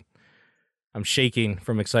excited. I'm shaking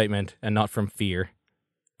from excitement and not from fear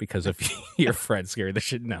because of your friend scared the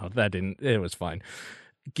shit. No, that didn't. It was fine.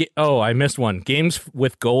 I missed one. Games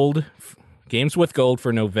with gold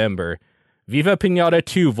for November. Viva Pinata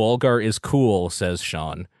 2 Volgar is cool, says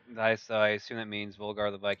Sean. I assume that means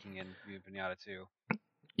Volgar the Viking and Viva Pinata 2.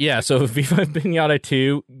 Yeah, so Viva Pinata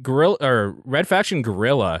 2, Red Faction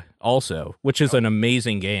Guerrilla also, which is an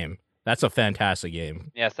amazing game. That's a fantastic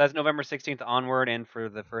game. Yes, that's November 16th onward, and for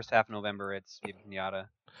the first half of November, it's Viva Pinata.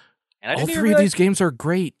 And all three of these games are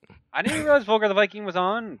great. I didn't even realize Volgar the Viking was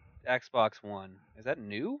on Xbox One. Is that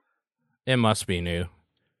new? It must be new.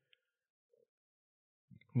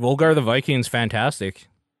 Volgar the Viking's fantastic.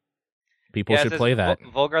 People should play that.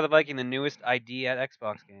 Volgar the Viking, the newest ID at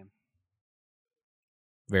Xbox game.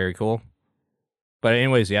 Very cool. But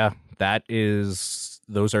anyways, yeah,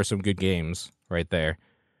 those are some good games right there.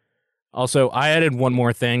 Also, I added one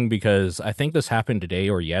more thing because I think this happened today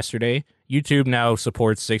or yesterday. YouTube now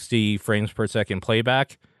supports 60 frames per second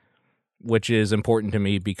playback, which is important to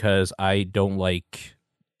me because I don't like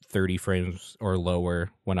 30 frames or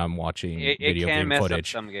lower when I'm watching video game footage. It can mess up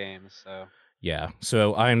some games, so... Yeah,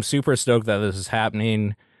 so I'm super stoked that this is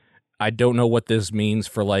happening. I don't know what this means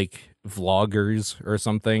for, like, vloggers or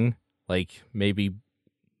something. Like, maybe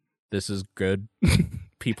this is good.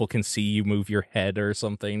 People can see you move your head or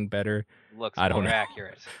something better. Looks more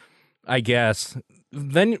accurate. I guess.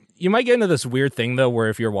 Then you might get into this weird thing, though, where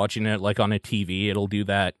if you're watching it, like, on a TV, it'll do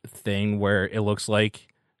that thing where it looks like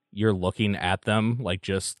you're looking at them, like,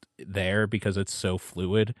 just there because it's so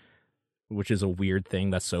fluid, which is a weird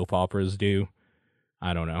thing that soap operas do.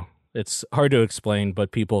 I don't know. It's hard to explain,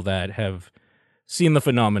 but people that have seen the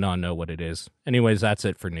phenomenon know what it is. Anyways, that's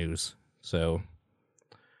it for news. So,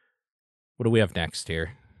 what do we have next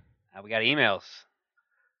here? We got emails.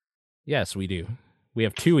 Yes, we do. We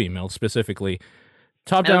have 2 emails specifically.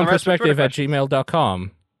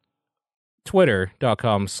 topdownperspective@gmail.com,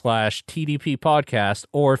 twitter.com/tdppodcast,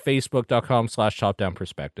 or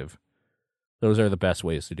facebook.com/topdownperspective. Those are the best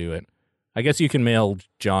ways to do it. I guess you can mail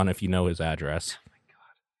John if you know his address.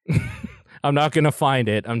 Oh my God. I'm not going to find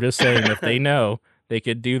it. I'm just saying if they know, they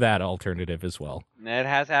could do that alternative as well. It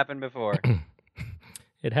has happened before.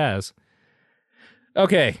 It has.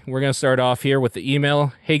 Okay, we're going to start off here with the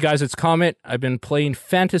email. Hey guys, it's Comet. I've been playing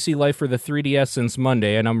Fantasy Life for the 3DS since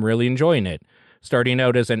Monday, and I'm really enjoying it. Starting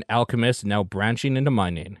out as an alchemist, now branching into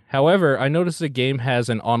mining. However, I noticed the game has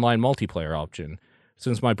an online multiplayer option.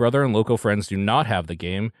 Since my brother and local friends do not have the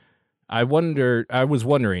game, I was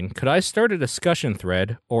wondering, could I start a discussion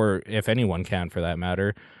thread, or if anyone can for that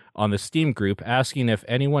matter, on the Steam group asking if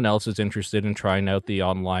anyone else is interested in trying out the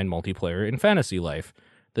online multiplayer in Fantasy Life?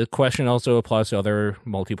 The question also applies to other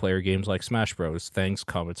multiplayer games like Smash Bros. Thanks,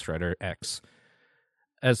 Comet Strider X.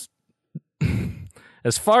 As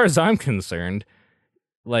far as I'm concerned,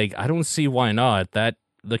 like, I don't see why not. That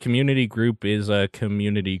the community group is a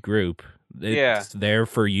community group. It's there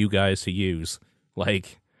for you guys to use.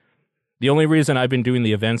 Like, the only reason I've been doing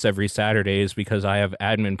the events every Saturday is because I have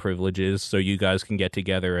admin privileges, so you guys can get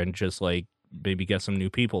together and just, like, maybe get some new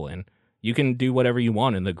people in. You can do whatever you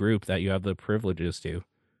want in the group that you have the privileges to.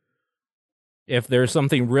 If there's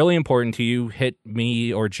something really important to you, hit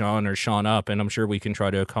me or John or Sean up, and I'm sure we can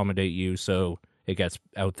try to accommodate you so it gets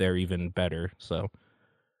out there even better. So,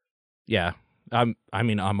 yeah, I'm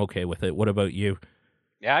okay with it. What about you?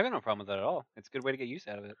 Yeah, I got no problem with that at all. It's a good way to get use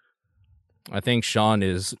out of it. I think Sean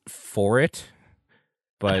is for it,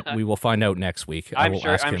 but we will find out next week. I'm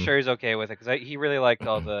sure he's okay with it because he really liked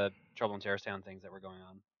all the Trouble in Terrorist Town things that were going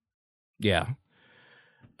on. Yeah.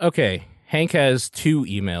 Okay, Hank has 2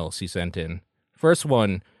 emails he sent in. First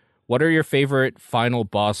one, what are your favorite final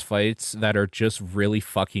boss fights that are just really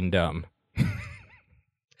fucking dumb?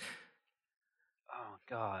 Oh,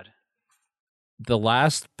 God. The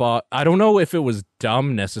last boss, I don't know if it was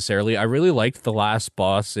dumb necessarily. I really liked the last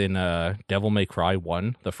boss in Devil May Cry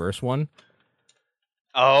 1, the first one.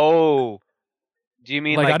 Oh. Do you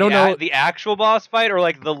mean like I don't know the actual boss fight or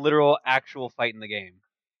like the literal actual fight in the game?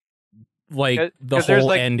 like the Because there's whole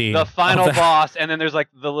like ending, the final of boss, and then there's like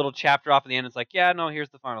the little chapter off at the end. It's like, yeah, no, here's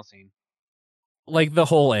the final scene. like the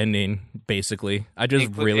whole ending, basically. I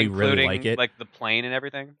just really like it. Like the plane and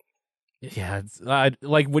everything. Yeah,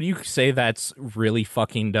 like, would you say that's really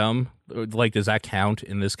fucking dumb? Like, does that count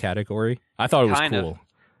in this category? I thought it was Kind of. cool.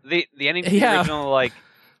 The ending to the Yeah. original, like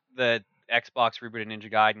the Xbox reboot of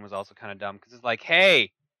Ninja Gaiden, was also kind of dumb because it's like,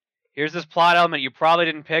 hey, here's this plot element you probably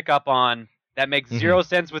didn't pick up on that makes zero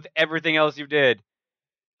sense with everything else you did.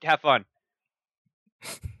 Have fun.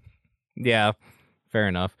 Yeah, fair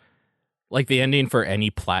enough. Like the ending for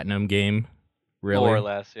any Platinum game, really. More or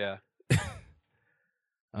less, yeah.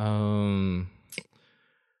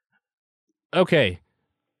 Okay.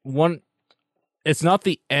 It's not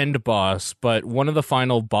the end boss, but one of the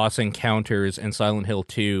final boss encounters in Silent Hill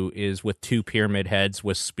 2 is with two pyramid heads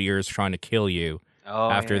with spears trying to kill you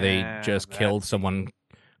after they just killed someone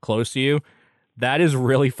close to you. That is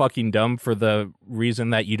really fucking dumb for the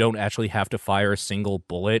reason that you don't actually have to fire a single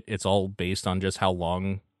bullet. It's all based on just how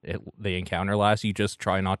long the encounter lasts. You just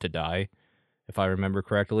try not to die, if I remember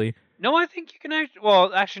correctly. No, I think you can actually.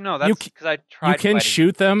 Well, actually, no. That's because I tried. You can fighting.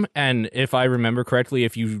 shoot them, and if I remember correctly,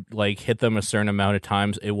 if you like hit them a certain amount of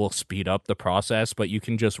times, it will speed up the process. But you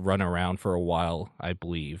can just run around for a while, I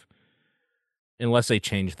believe, unless they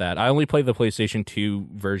change that. I only played the PlayStation 2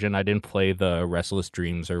 version. I didn't play the Restless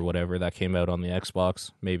Dreams or whatever that came out on the Xbox.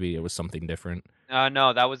 Maybe it was something different.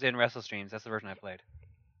 No, that was in Restless Dreams. That's the version I played.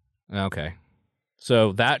 Okay,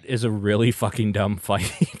 so that is a really fucking dumb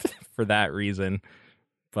fight for that reason.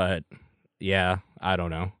 But yeah, I don't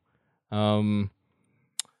know.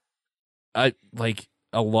 I like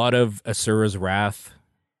a lot of Asura's Wrath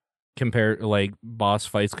like boss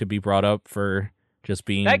fights could be brought up for just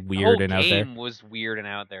being weird and out there. That game was weird and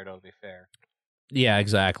out there, to be fair. Yeah,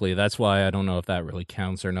 exactly. That's why I don't know if that really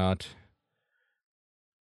counts or not.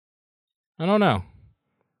 I don't know.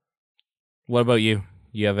 What about you?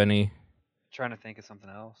 You have any? I'm trying to think of something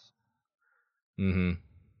else. Mm-hmm.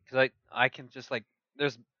 Because I can just like,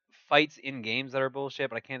 there's fights in games that are bullshit,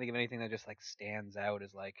 but I can't think of anything that just like stands out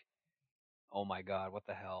as like, oh my god, what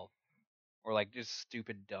the hell, or like just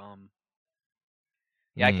stupid dumb.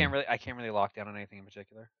 Yeah, I can't really lock down on anything in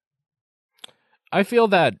particular. I feel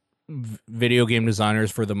that video game designers,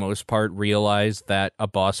 for the most part, realize that a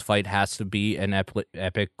boss fight has to be an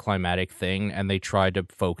epic climatic thing, and they try to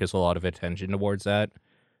focus a lot of attention towards that.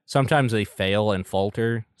 Sometimes they fail and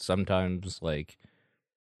falter. Sometimes, like,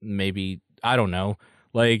 maybe, I don't know.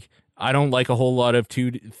 Like, I don't like a whole lot of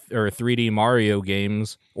 2D or 3D Mario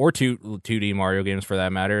games, or 2D Mario games for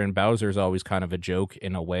that matter, and Bowser's always kind of a joke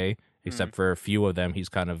in a way, except for a few of them, he's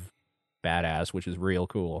kind of badass, which is real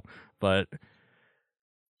cool. But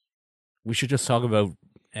we should just talk about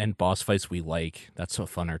end boss fights we like. That's a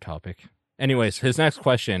funner topic. Anyways, his next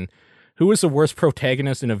question. Who is the worst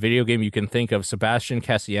protagonist in a video game you can think of? Sebastian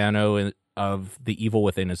Cassiano of The Evil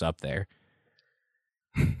Within is up there.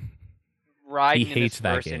 Raiden he hates in his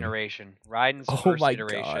that first game. iteration. Raiden's first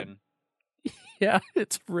iteration. God. Yeah,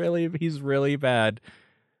 he's really bad.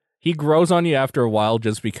 He grows on you after a while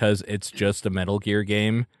just because it's just a Metal Gear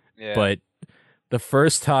game. Yeah. But the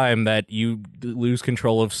first time that you lose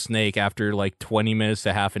control of Snake after like 20 minutes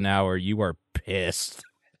to half an hour, you are pissed.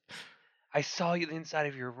 I saw you inside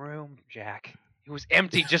of your room, Jack. It was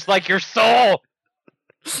empty, just like your soul.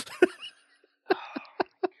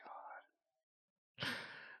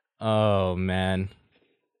 Oh, man.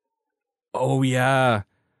 Oh, yeah.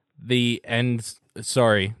 The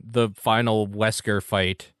final Wesker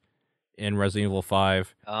fight in Resident Evil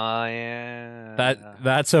 5. Oh, yeah.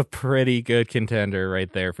 That's a pretty good contender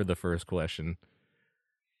right there for the first question.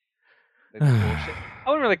 I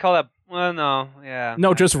wouldn't really call that... Well, no, yeah.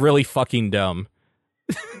 No, just really fucking dumb.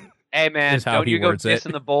 Hey, man, don't you go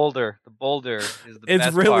dissing the boulder. The boulder is the best part.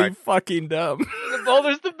 It's really fucking dumb. The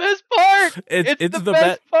boulder's the best part. It's the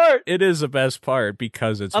best part. It is the best part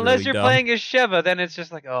because it's Unless really you're dumb. playing as Sheva, then it's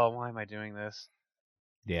just like, oh, why am I doing this?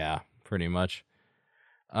 Yeah, pretty much.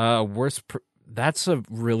 That's a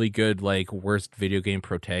really good, like, worst video game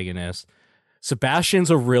protagonist. Sebastian's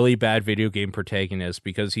a really bad video game protagonist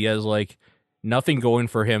because he has, like, nothing going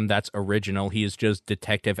for him that's original. He is just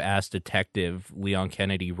detective-ass detective, Leon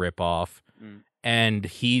Kennedy ripoff. And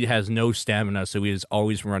he has no stamina, so he is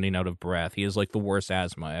always running out of breath. He is, like, the worst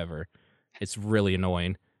asthma ever. It's really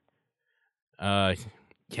annoying. Yeah,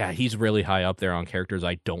 he's really high up there on characters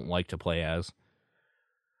I don't like to play as.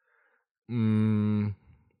 Tofu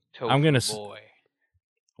I'm gonna. Boy.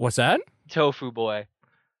 What's that? Tofu Boy.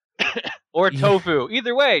 Or Tofu.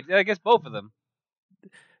 Either way, I guess both of them.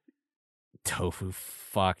 Tofu,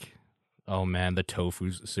 fuck. Oh man, the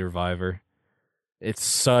Tofu Survivor. It's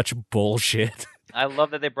such bullshit. I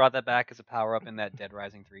love that they brought that back as a power up in that Dead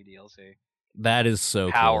Rising 3 DLC. That is so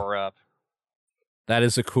cool. Power up. That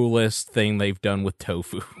is the coolest thing they've done with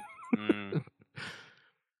tofu. Mm.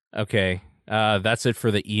 Okay, that's it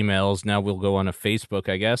for the emails. Now we'll go on to Facebook,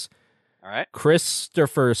 I guess. All right.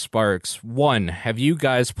 Christopher Sparks. 1, have you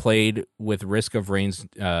guys played with Risk of Rain's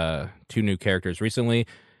 2 new characters recently?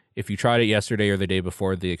 If you tried it yesterday or the day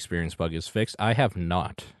before, the experience bug is fixed. I have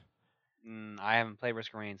not. I haven't played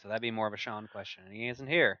Risk of Rain, so that'd be more of a Sean question, and he isn't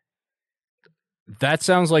here. That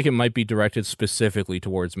sounds like it might be directed specifically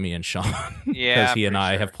towards me and Sean. Yeah, because he and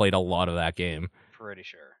I sure. have played a lot of that game. Pretty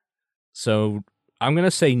sure. So I'm going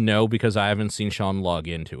to say no because I haven't seen Sean log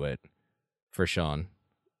into it for Sean.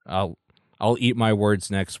 I'll eat my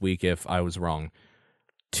words next week if I was wrong.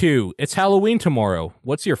 2, it's Halloween tomorrow.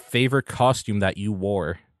 What's your favorite costume that you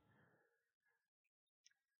wore?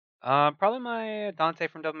 Probably my Dante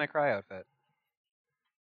from Devil May Cry outfit.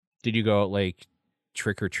 Did you go like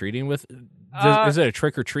trick or treating with? Is it a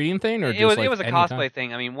trick or treating thing, or it was like a any cosplay time?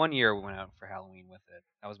 thing. I mean, one year we went out for Halloween with it.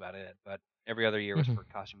 That was about it. But every other year was for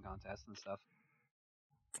costume contests and stuff.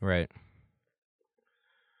 Right.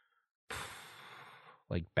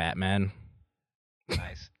 Like Batman.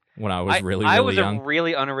 Nice. When I was really I young. was a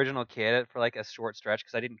really unoriginal kid for like a short stretch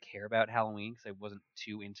because I didn't care about Halloween because I wasn't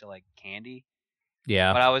too into like candy.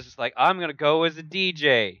 Yeah. But I was just like, I'm gonna go as a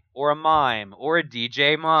DJ or a mime or a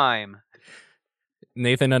DJ mime.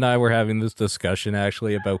 Nathan and I were having this discussion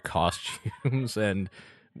actually about costumes, and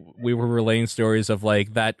we were relaying stories of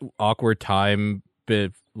like that awkward time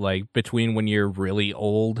between when you're really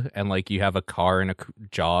old and like you have a car and a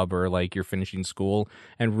job, or like you're finishing school,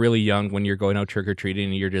 and really young when you're going out trick-or-treating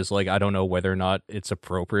and you're just like, I don't know whether or not it's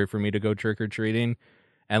appropriate for me to go trick-or-treating.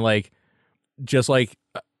 And like just like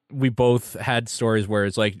we both had stories where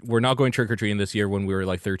it's like, we're not going trick-or-treating this year when we were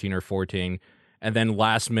like 13 or 14, and then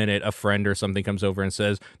last minute a friend or something comes over and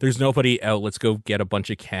says, there's nobody out, let's go get a bunch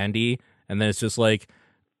of candy. And then it's just like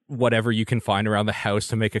whatever you can find around the house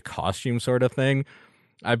to make a costume sort of thing.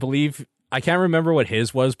 I believe, I can't remember what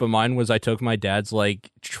his was, but mine was I took my dad's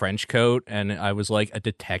like trench coat and I was like a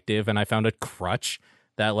detective, and I found a crutch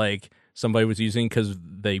that like somebody was using because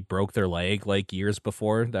they broke their leg like years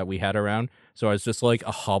before that we had around. So I was just like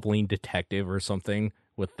a hobbling detective or something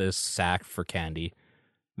with this sack for candy.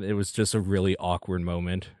 It was just a really awkward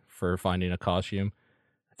moment for finding a costume.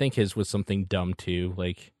 I think his was something dumb too.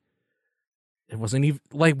 Like, it wasn't even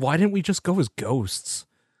like, why didn't we just go as ghosts?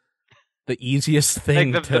 The easiest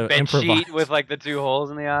thing like to the bed improvise. sheet with like the 2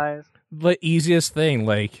 holes in the eyes. The easiest thing,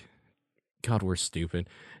 like, God, we're stupid.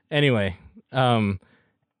 Anyway,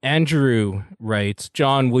 Andrew writes,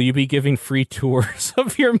 John, will you be giving free tours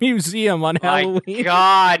of your museum on Halloween? My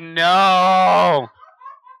God, no!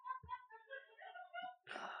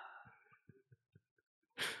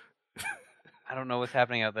 I don't know what's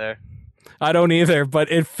happening out there. I don't either, but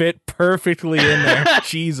it fit perfectly in there.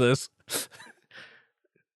 Jesus.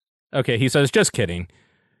 Okay, he says, just kidding.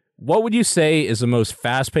 What would you say is the most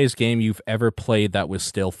fast-paced game you've ever played that was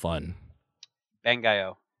still fun?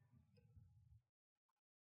 Bangai-O.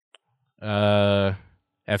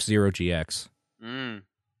 F-Zero GX.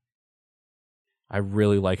 I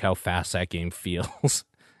really like how fast that game feels.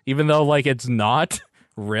 Even though, like, it's not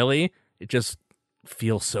really, it just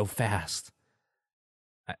feels so fast.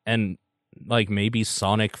 And, like, maybe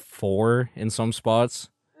Sonic 4 in some spots.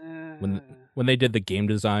 When they did the game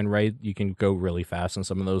design right, you can go really fast on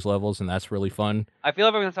some of those levels, and that's really fun. I feel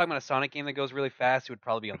like if we're going to talk about a Sonic game that goes really fast, it would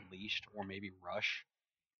probably be Unleashed or maybe Rush.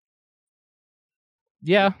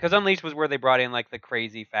 Yeah. Because Unleashed was where they brought in like the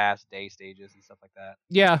crazy fast day stages and stuff like that.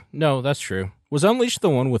 Yeah, no, that's true. Was Unleashed the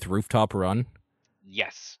one with Rooftop Run?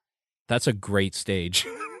 Yes. That's a great stage.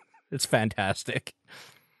 It's fantastic.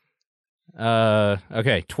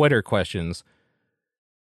 Okay, Twitter questions.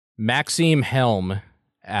 Maxime Helm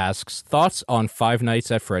asks, thoughts on Five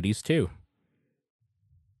Nights at Freddy's 2?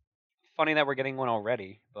 Funny that we're getting one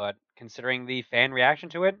already, but considering the fan reaction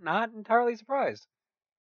to it, not entirely surprised.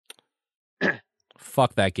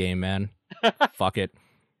 Fuck that game, man. Fuck it.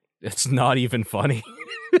 It's not even funny.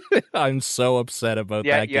 I'm so upset about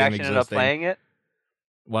that game existing. You actually ended up playing it?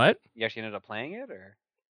 What? You actually ended up playing it, or?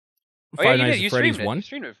 Five Nights you at Freddy's streamed 1? You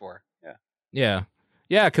streamed it before, yeah. Yeah.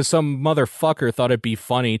 Yeah, because some motherfucker thought it'd be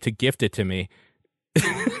funny to gift it to me.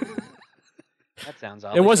 That sounds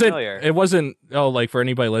oddly familiar. It wasn't. Oh, like for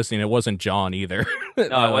anybody listening, it wasn't John either.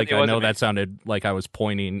 No, like I know me. that sounded like I was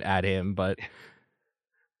pointing at him, but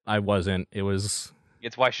I wasn't. It was.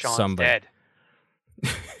 It's why Sean's somebody. dead.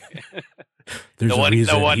 There's a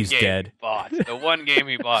reason he's game dead. He bought. The one game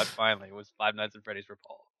he bought finally was Five Nights at Freddy's for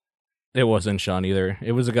Paul. It wasn't Sean either.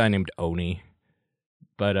 It was a guy named Oni.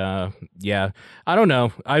 But yeah, I don't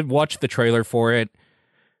know. I watched the trailer for it.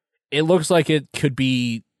 It looks like it could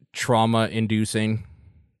be trauma inducing.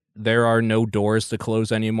 There are no doors to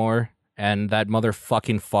close anymore, and that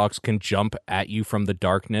motherfucking fox can jump at you from the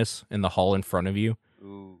darkness in the hall in front of you.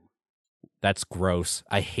 Ooh. That's gross.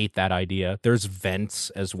 I hate that idea. There's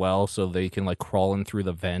vents as well, so they can like crawl in through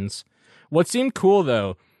the vents. What seemed cool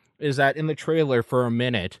though is that in the trailer for a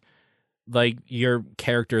minute, like your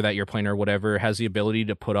character that you're playing or whatever has the ability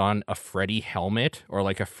to put on a Freddy helmet or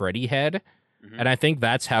like a Freddy head. Mhm. And I think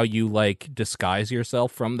that's how you like disguise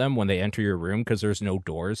yourself from them when they enter your room because there's no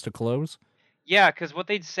doors to close. Yeah, because what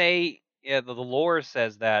they'd say, the lore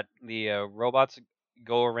says that the robots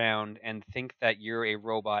go around and think that you're a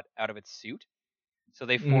robot out of its suit, so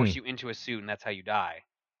they force you into a suit, and that's how you die.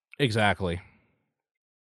 Exactly.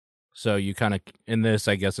 So you kind of, in this,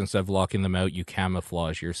 I guess, instead of locking them out, you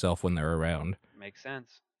camouflage yourself when they're around. Makes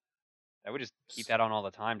sense. I would just keep that on all the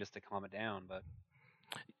time just to calm it down, but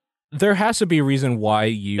There has to be a reason why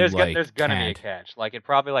you there's like gonna can't. be a catch. Like it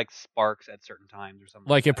probably like sparks at certain times or something.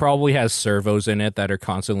 Like it that. probably has servos in it that are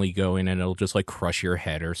constantly going, and it'll just like crush your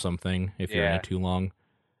head or something if you're in Yeah. it too long.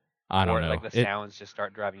 I don't or know. like the sounds just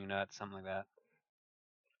start driving you nuts, something like that.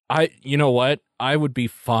 You know what? I would be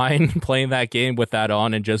fine playing that game with that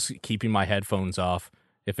on and just keeping my headphones off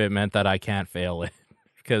if it meant that I can't fail it,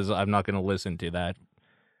 because I'm not going to listen to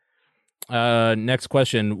that. Next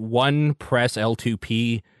question. One Press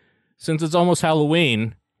L2P. Since it's almost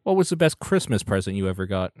Halloween, what was the best Christmas present you ever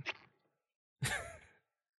got?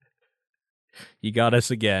 You got us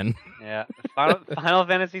again. Yeah. Final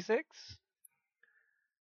Fantasy VI?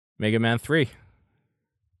 Mega Man 3.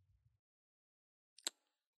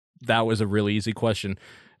 That was a really easy question.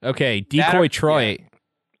 Okay, Decoy Troy. Yeah.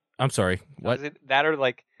 I'm sorry. What? That or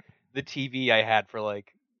like the TV I had for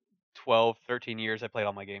like 12, 13 years I played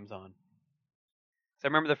all my games on. So I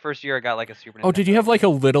remember the first year I got like a Super Nintendo. Oh, did you have like a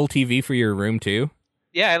little TV for your room too?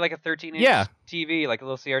 Yeah, I had like a 13-inch TV, like a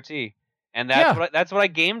little CRT. And that's what I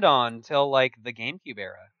gamed on until like the GameCube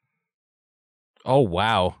era. Oh,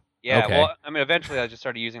 wow. Yeah, okay. Well, I mean, eventually I just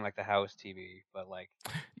started using like the house TV, but like,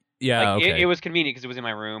 yeah, like, okay. it was convenient because it was in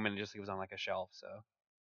my room and it was on like a shelf. So,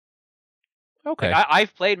 okay, like,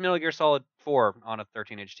 I've played Metal Gear Solid 4 on a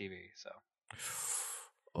 13-inch TV. So,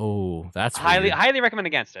 oh, that's highly recommend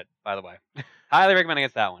against it. By the way, highly recommend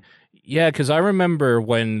against that one. Yeah, because I remember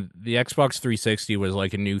when the Xbox 360 was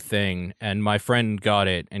like a new thing, and my friend got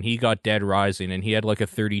it, and he got Dead Rising, and he had like a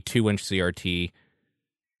 32-inch CRT.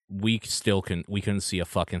 We couldn't see a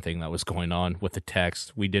fucking thing that was going on with the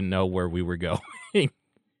text. We didn't know where we were going.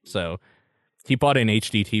 So he bought an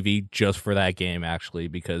HD TV just for that game, actually,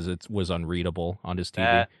 because it was unreadable on his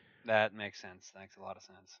TV. That makes sense. That makes a lot of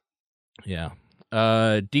sense. Yeah.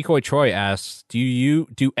 Decoy Troy asks,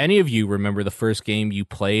 do any of you remember the first game you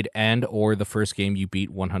played and or the first game you beat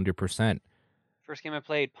 100%? First game I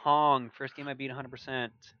played, Pong. First game I beat 100%.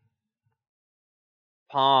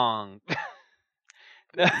 Pong.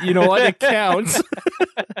 You know what? It counts.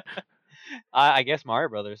 I guess Mario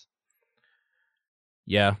Brothers.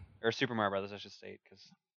 Yeah. Or Super Mario Brothers, I should state, because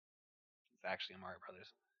it's actually a Mario Brothers.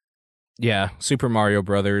 Yeah, Super Mario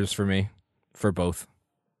Brothers for me, for both.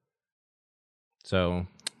 So,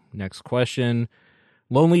 next question.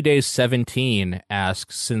 Lonely Days 17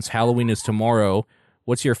 asks, since Halloween is tomorrow,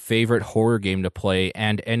 what's your favorite horror game to play,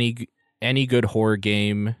 and any good horror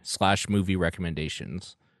game / movie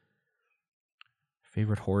recommendations?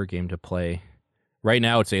 Favorite horror game to play? Right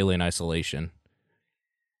now, it's Alien Isolation.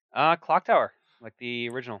 Clock Tower, like the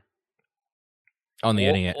original. On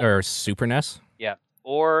the NES or Super NES? Yeah,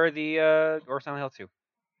 or or Silent Hill 2,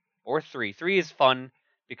 or 3. 3 is fun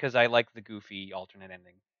because I like the goofy alternate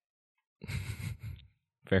ending.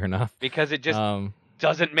 Fair enough. Because it just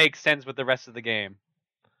doesn't make sense with the rest of the game.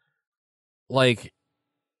 Like,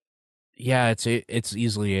 yeah, it's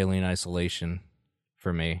easily Alien Isolation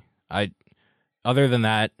for me. Other than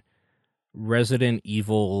that, Resident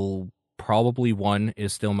Evil probably 1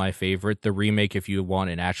 is still my favorite. The remake, if you want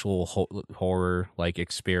an actual horror like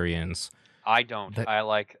experience. I don't. I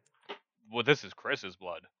like. Well, this is Chris's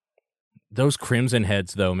blood. Those Crimson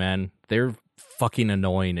Heads, though, man, they're fucking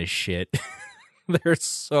annoying as shit. They're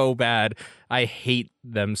so bad. I hate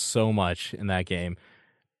them so much in that game.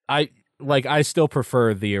 I still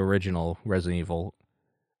prefer the original Resident Evil.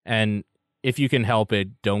 And if you can help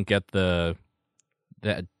it, don't get that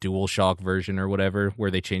DualShock version or whatever,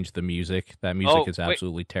 where they changed the music. That music is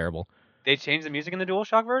absolutely terrible. They changed the music in the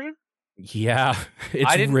DualShock version? Yeah,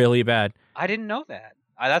 it's really bad. I didn't know that.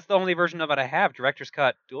 That's the only version of it I have, Director's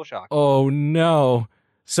Cut, DualShock. Oh, no.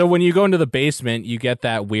 So when you go into the basement, you get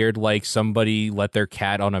that weird, like, somebody let their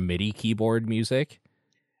cat on a MIDI keyboard music.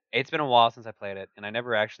 It's been a while since I played it, and I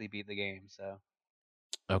never actually beat the game. So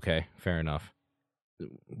Okay, fair enough.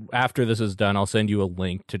 After this is done, I'll send you a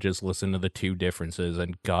link to just listen to the two differences,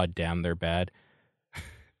 and goddamn, they're bad.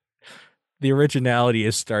 The originality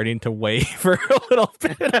is starting to waver a little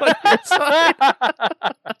bit on your side.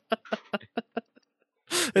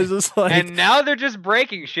 It's just like, and now they're just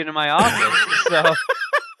breaking shit in my office. So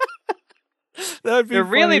that'd be they're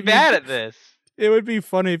really funny if bad at this. It would be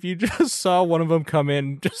funny if you just saw one of them come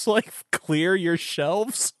in, just like clear your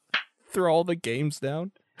shelves, throw all the games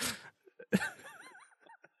down.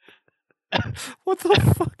 What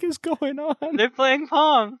the fuck is going on? They're playing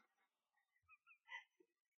Pong.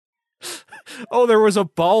 Oh, there was a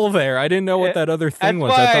ball there. I didn't know what that other thing was.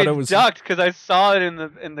 Why I thought it was ducked because I saw it in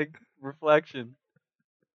the reflection.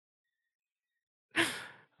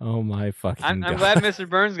 Oh my fucking I'm god! glad Mr.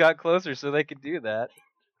 Burns got closer so they could do that.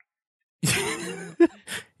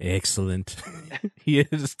 Excellent. He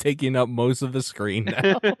is taking up most of the screen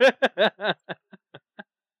now.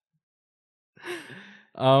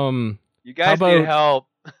 You guys need help.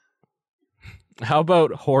 How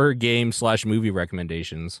about horror game / movie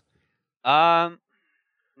recommendations? I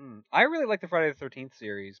really like the Friday the 13th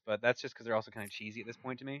series, but that's just because they're also kind of cheesy at this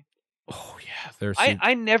point to me. Oh yeah, there's.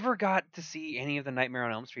 I never got to see any of the Nightmare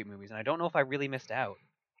on Elm Street movies, and I don't know if I really missed out.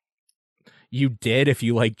 You did if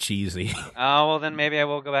you like cheesy. Oh well, then maybe I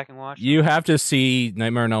will go back and watch. You have to see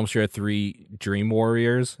Nightmare on Elm Street 3: Dream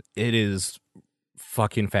Warriors. It is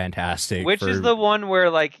fucking fantastic. Which is the one where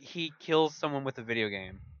like he kills someone with a video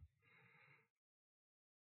game?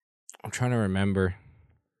 I'm trying to remember.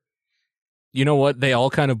 You know what? They all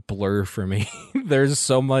kind of blur for me. There's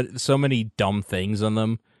so many dumb things in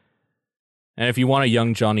them. And if you want a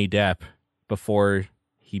young Johnny Depp before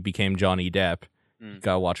he became Johnny Depp, you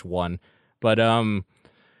gotta watch one. But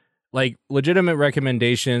like legitimate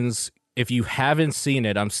recommendations. If you haven't seen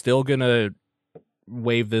it, I'm still gonna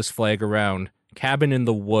wave this flag around. Cabin in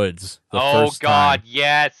the Woods. Oh God,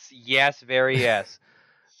 yes, very yes.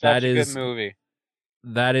 That is is a good movie.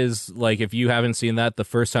 That is like, if you haven't seen that, the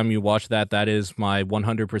first time you watch that is my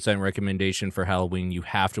 100% recommendation for Halloween. You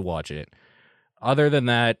have to watch it. Other than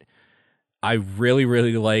that, I really,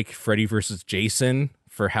 really like Freddy vs. Jason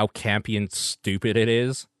for how campy and stupid it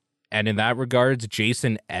is. And in that regards,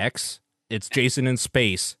 Jason X, it's Jason in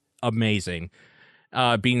space. Amazing.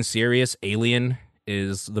 Being serious, Alien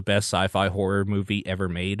is the best sci-fi horror movie ever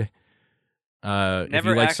made. If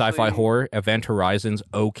you like sci-fi horror, Event Horizon's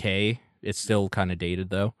okay. It's still kind of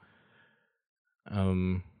dated though.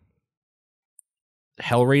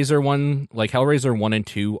 Hellraiser 1 and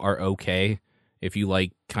 2 are okay if you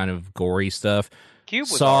like kind of gory stuff. Cube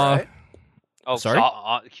was alright. Oh, sorry?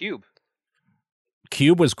 Cube.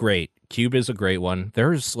 Cube was great. Cube is a great one.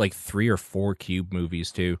 There's like 3 or 4 Cube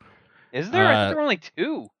movies too. Is there? I think there are only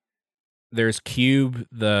 2. There's Cube,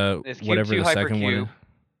 There's Cube whatever 2, the second Hypercube. one.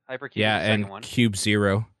 Hypercube Yeah, is the second and one. Cube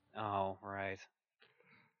 0. Oh, right.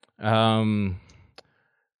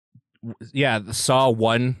 Yeah, Saw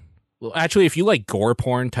 1. Well, actually, if you like gore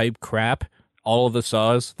porn type crap, all of the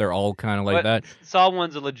Saws, they're all kind of like that. Saw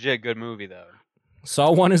 1's a legit good movie, though.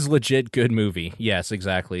 Saw 1 is legit good movie. Yes,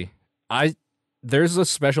 exactly. There's a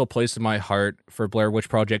special place in my heart for Blair Witch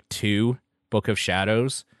Project 2, Book of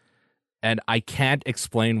Shadows, and I can't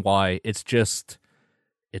explain why. It's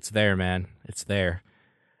there, man. It's there.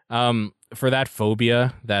 For that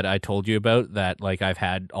phobia that I told you about that like I've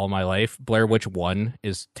had all my life, Blair Witch 1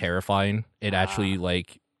 is terrifying. It actually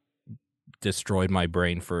like destroyed my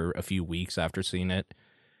brain for a few weeks after seeing it.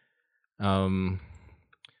 That's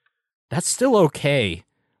still okay.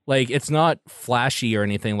 Like, it's not flashy or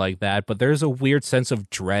anything like that, but there's a weird sense of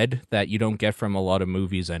dread that you don't get from a lot of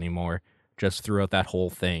movies anymore, just throughout that whole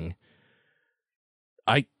thing.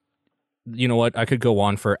 You know what? I could go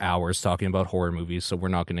on for hours talking about horror movies, so we're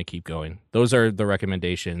not going to keep going. Those are the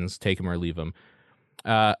recommendations. Take them or leave them.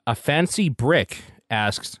 A Fancy Brick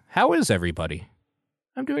asks, how is everybody?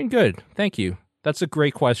 I'm doing good. Thank you. That's a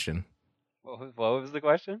great question. What was the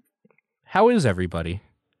question? How is everybody?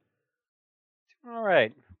 All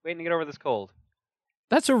right. Waiting to get over this cold.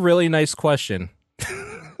 That's a really nice question.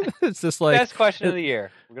 It's just like... Best question of the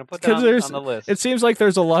year. We're going to put that on the list. It seems like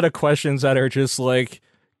there's a lot of questions that are just like,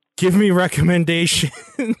 give me recommendations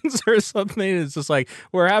or something. It's just like,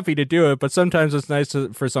 we're happy to do it, but sometimes it's nice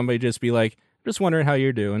for somebody to just be like, just wondering how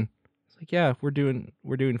you're doing. It's like, yeah, we're doing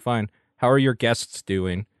fine. How are your guests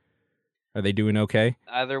doing? Are they doing okay?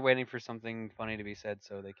 They're waiting for something funny to be said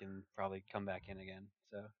so they can probably come back in again.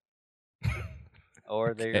 So,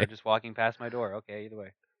 or Okay. they're just walking past my door. Okay, either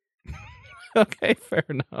way. Okay, fair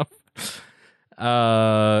enough.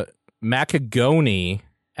 Macagoni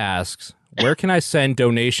asks, Where can I send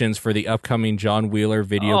donations for the upcoming John Wheeler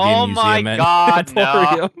Video Game Oh Museum my and God, no.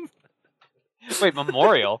 Emporium? Wait,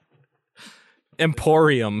 Memorial?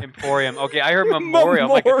 Emporium. Emporium. Okay, I heard Memorial.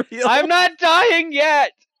 I'm like, Memorial. I'm not dying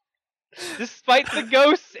yet! Despite the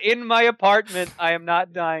ghosts in my apartment, I am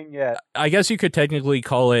not dying yet. I guess you could technically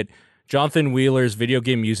call it Jonathan Wheeler's Video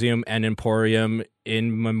Game Museum and Emporium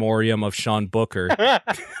in memoriam of Sean Booker.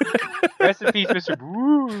 Rest in peace, Mr.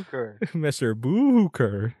 Booker. Mr.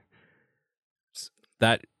 Booker.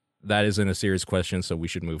 That isn't a serious question, so we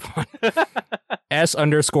should move on.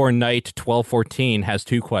 S_Knight1214 has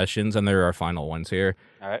 2 questions, and they're our final ones here.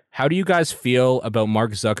 All right. How do you guys feel about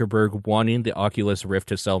Mark Zuckerberg wanting the Oculus Rift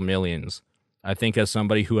to sell millions? I think as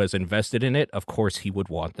somebody who has invested in it, of course he would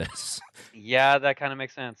want this. Yeah, that kind of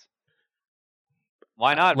makes sense.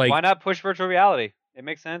 Why not? Like- Why not push virtual reality? It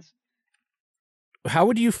makes sense. How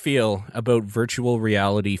would you feel about virtual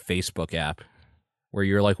reality Facebook app where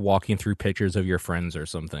you're like walking through pictures of your friends or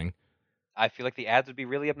something? I feel like the ads would be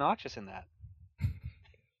really obnoxious in that.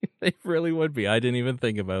 They really would be. I didn't even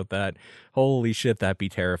think about that. Holy shit, that'd be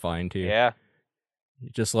terrifying too. Yeah.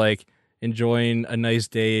 Just like enjoying a nice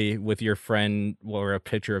day with your friend or a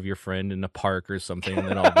picture of your friend in a park or something, and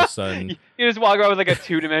then all of a sudden You just walk around with like a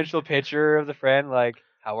 2-dimensional picture of the friend, like,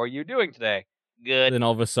 how are you doing today? Good. then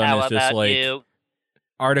all of a sudden How it's just about like you?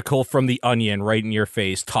 article from The Onion right in your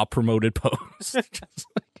face, top promoted post. Just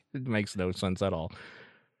like, it makes no sense at all.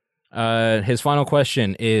 His final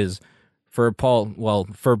question is for Paul, well,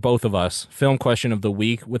 for both of us, film question of the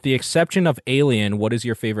week. With the exception of Alien, what is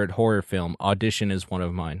your favorite horror film? Audition is one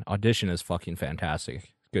of mine. Audition is fucking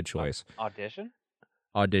fantastic. Good choice. Audition?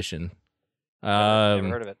 Audition. Never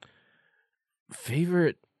heard of it.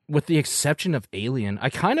 Favorite, with the exception of Alien. I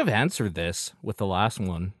kind of answered this with the last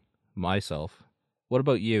one myself. What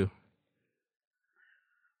about you?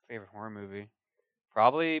 Favorite horror movie?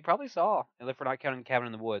 Probably Saw. And if we're not counting Cabin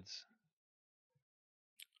in the Woods.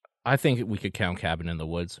 I think we could count Cabin in the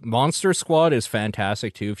Woods. Monster Squad is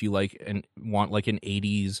fantastic too if you like and want like an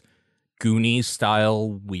 80s Goonies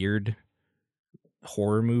style weird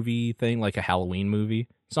horror movie thing, like a Halloween movie.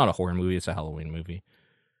 It's not a horror movie, it's a Halloween movie.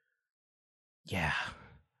 Yeah.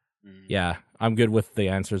 Yeah, I'm good with the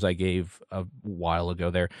answers I gave a while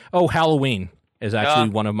ago there. Oh, Halloween is actually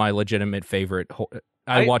one of my legitimate favorite.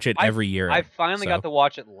 I watch it every year. I finally got to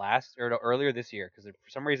watch it earlier this year because for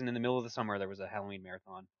some reason in the middle of the summer there was a Halloween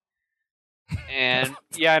marathon. And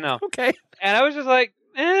yeah, I know. Okay. And I was just like,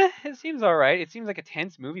 it seems all right. It seems like a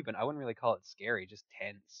tense movie, but I wouldn't really call it scary, just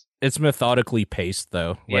tense. It's methodically paced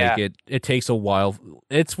though. Yeah. Like it takes a while.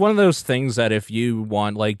 It's one of those things that if you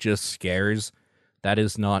want like just scares, that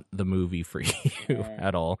is not the movie for you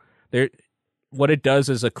at all. What it does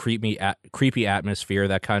is a creepy atmosphere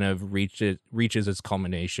that kind of reaches its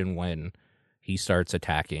culmination when he starts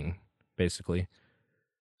attacking, basically.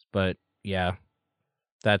 But yeah,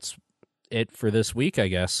 that's it for this week, I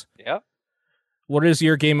guess. Yeah. What is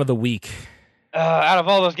your game of the week? Out of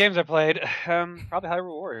all those games I played, probably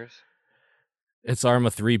Hyrule Warriors. It's Arma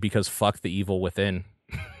 3 because fuck the evil within.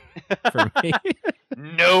 For me.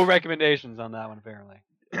 No recommendations on that one, apparently.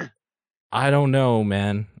 I don't know,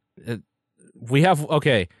 man. We have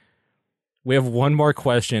one more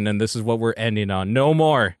question, and this is what we're ending on. No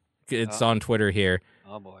more. It's on Twitter here.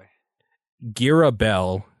 Oh boy. Gira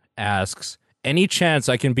Bell asks, any chance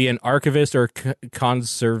I can be an archivist or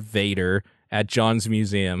conservator at John's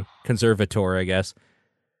museum? Conservator, I guess.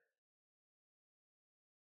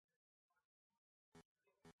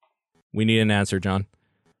 We need an answer, John.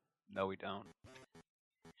 No, we don't.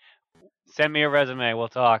 Send me a resume. We'll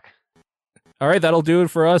talk. All right, that'll do it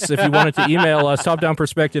for us. If you wanted to email us,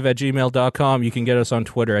 topdownperspective@gmail.com. You can get us on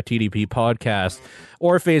Twitter at TDP Podcast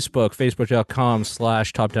or Facebook,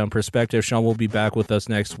 facebook.com/topdownperspective. Sean will be back with us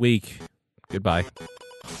next week. Goodbye.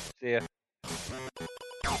 See ya.